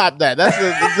we can top that. That's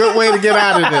a good way to get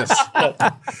out of this.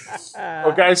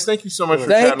 Well, guys, thank you so much for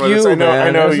Thank chatting with you, us. I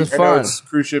man. know This is fun. it's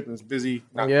cruise ship and it's busy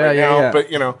now, Yeah. but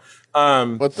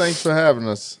Well, thanks for having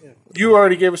us. you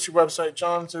already gave us your website,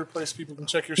 John. Is there a place people can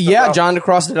check your stuff Yeah, out?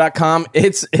 JohnDiCrosta.com.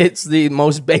 It's the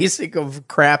most basic of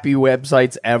crappy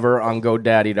websites ever on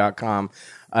GoDaddy.com.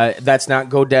 That's not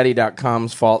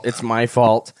GoDaddy.com's fault. It's my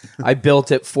fault. I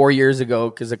built it 4 years ago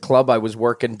because a club I was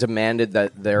working demanded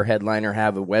that their headliner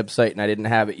have a website, and I didn't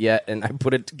have it yet, and I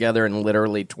put it together in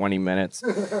literally 20 minutes.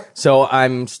 So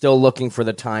I'm still looking for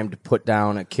the time to put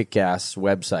down a kick-ass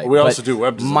website. We also do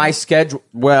web design. My schedule.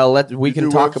 Well, we can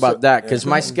talk website? about that because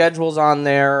my schedule's on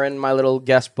there, and my little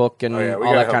guest book, and we all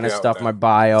gotta that help kind of you out stuff. with My that.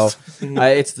 bio.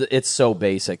 It's so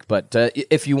basic, but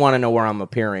if you want to know where I'm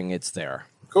appearing, it's there.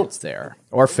 Cool. It's there.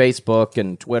 Or Facebook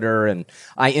and Twitter, and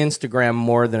I Instagram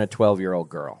more than a 12-year-old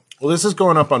girl. Well, this is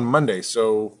going up on Monday,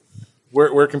 so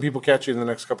where can people catch you in the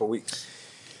next couple of weeks?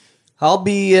 I'll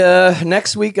be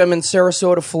next week. I'm in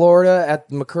Sarasota, Florida, at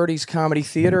McCurdy's Comedy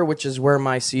Theater, which is where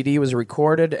my CD was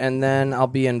recorded, and then I'll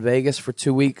be in Vegas for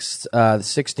 2 weeks, the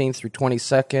 16th through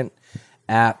 22nd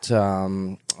at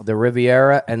the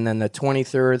Riviera, and then the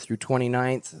 23rd through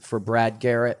 29th for Brad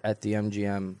Garrett at the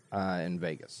MGM in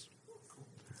Vegas.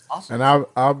 Awesome. And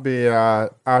I'll be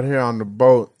out here on the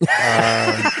boat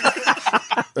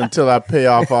until I pay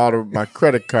off all of my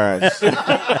credit cards.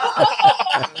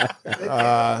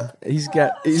 He's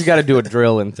got to do a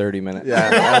drill in 30 minutes. Yeah,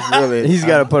 that's really. He's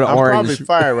got to put an orange. I'm probably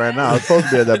fired right now. I'm supposed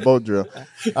to be at that boat drill.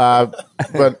 But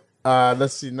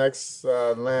let's see. Next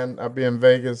land, I'll be in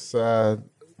Vegas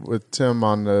with Tim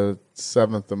on the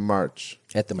 7th of March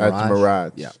at the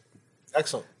Mirage. Yeah.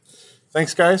 Excellent.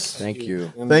 Thanks, guys. Thank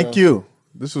you. And, Thank you.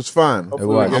 This was fun. It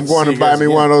was. I'm going to buy me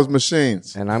one of those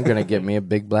machines. And I'm going to get me a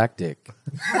big black dick.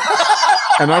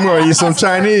 And I'm going to eat some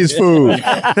Chinese food.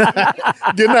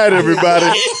 Good night,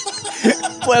 everybody.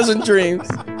 Pleasant dreams.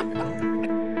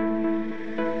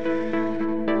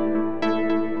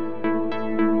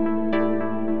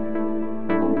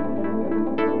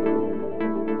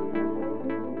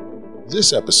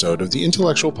 This episode of the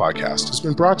Intellectual Podcast has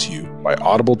been brought to you by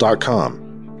Audible.com.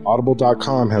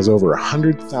 Audible.com has over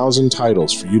 100,000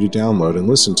 titles for you to download and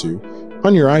listen to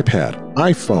on your iPad,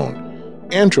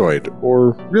 iPhone, Android,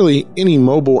 or really any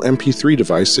mobile MP3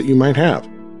 device that you might have.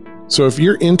 So if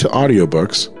you're into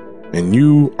audiobooks and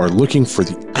you are looking for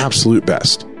the absolute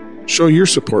best, show your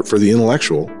support for the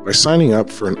intellectual by signing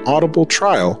up for an Audible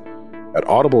trial at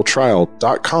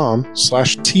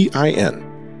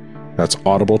audibletrial.com/TIN. That's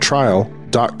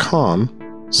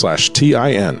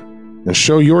audibletrial.com/TIN. And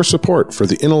show your support for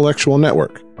the Intellectual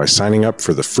Network by signing up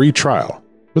for the free trial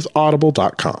with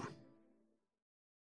Audible.com.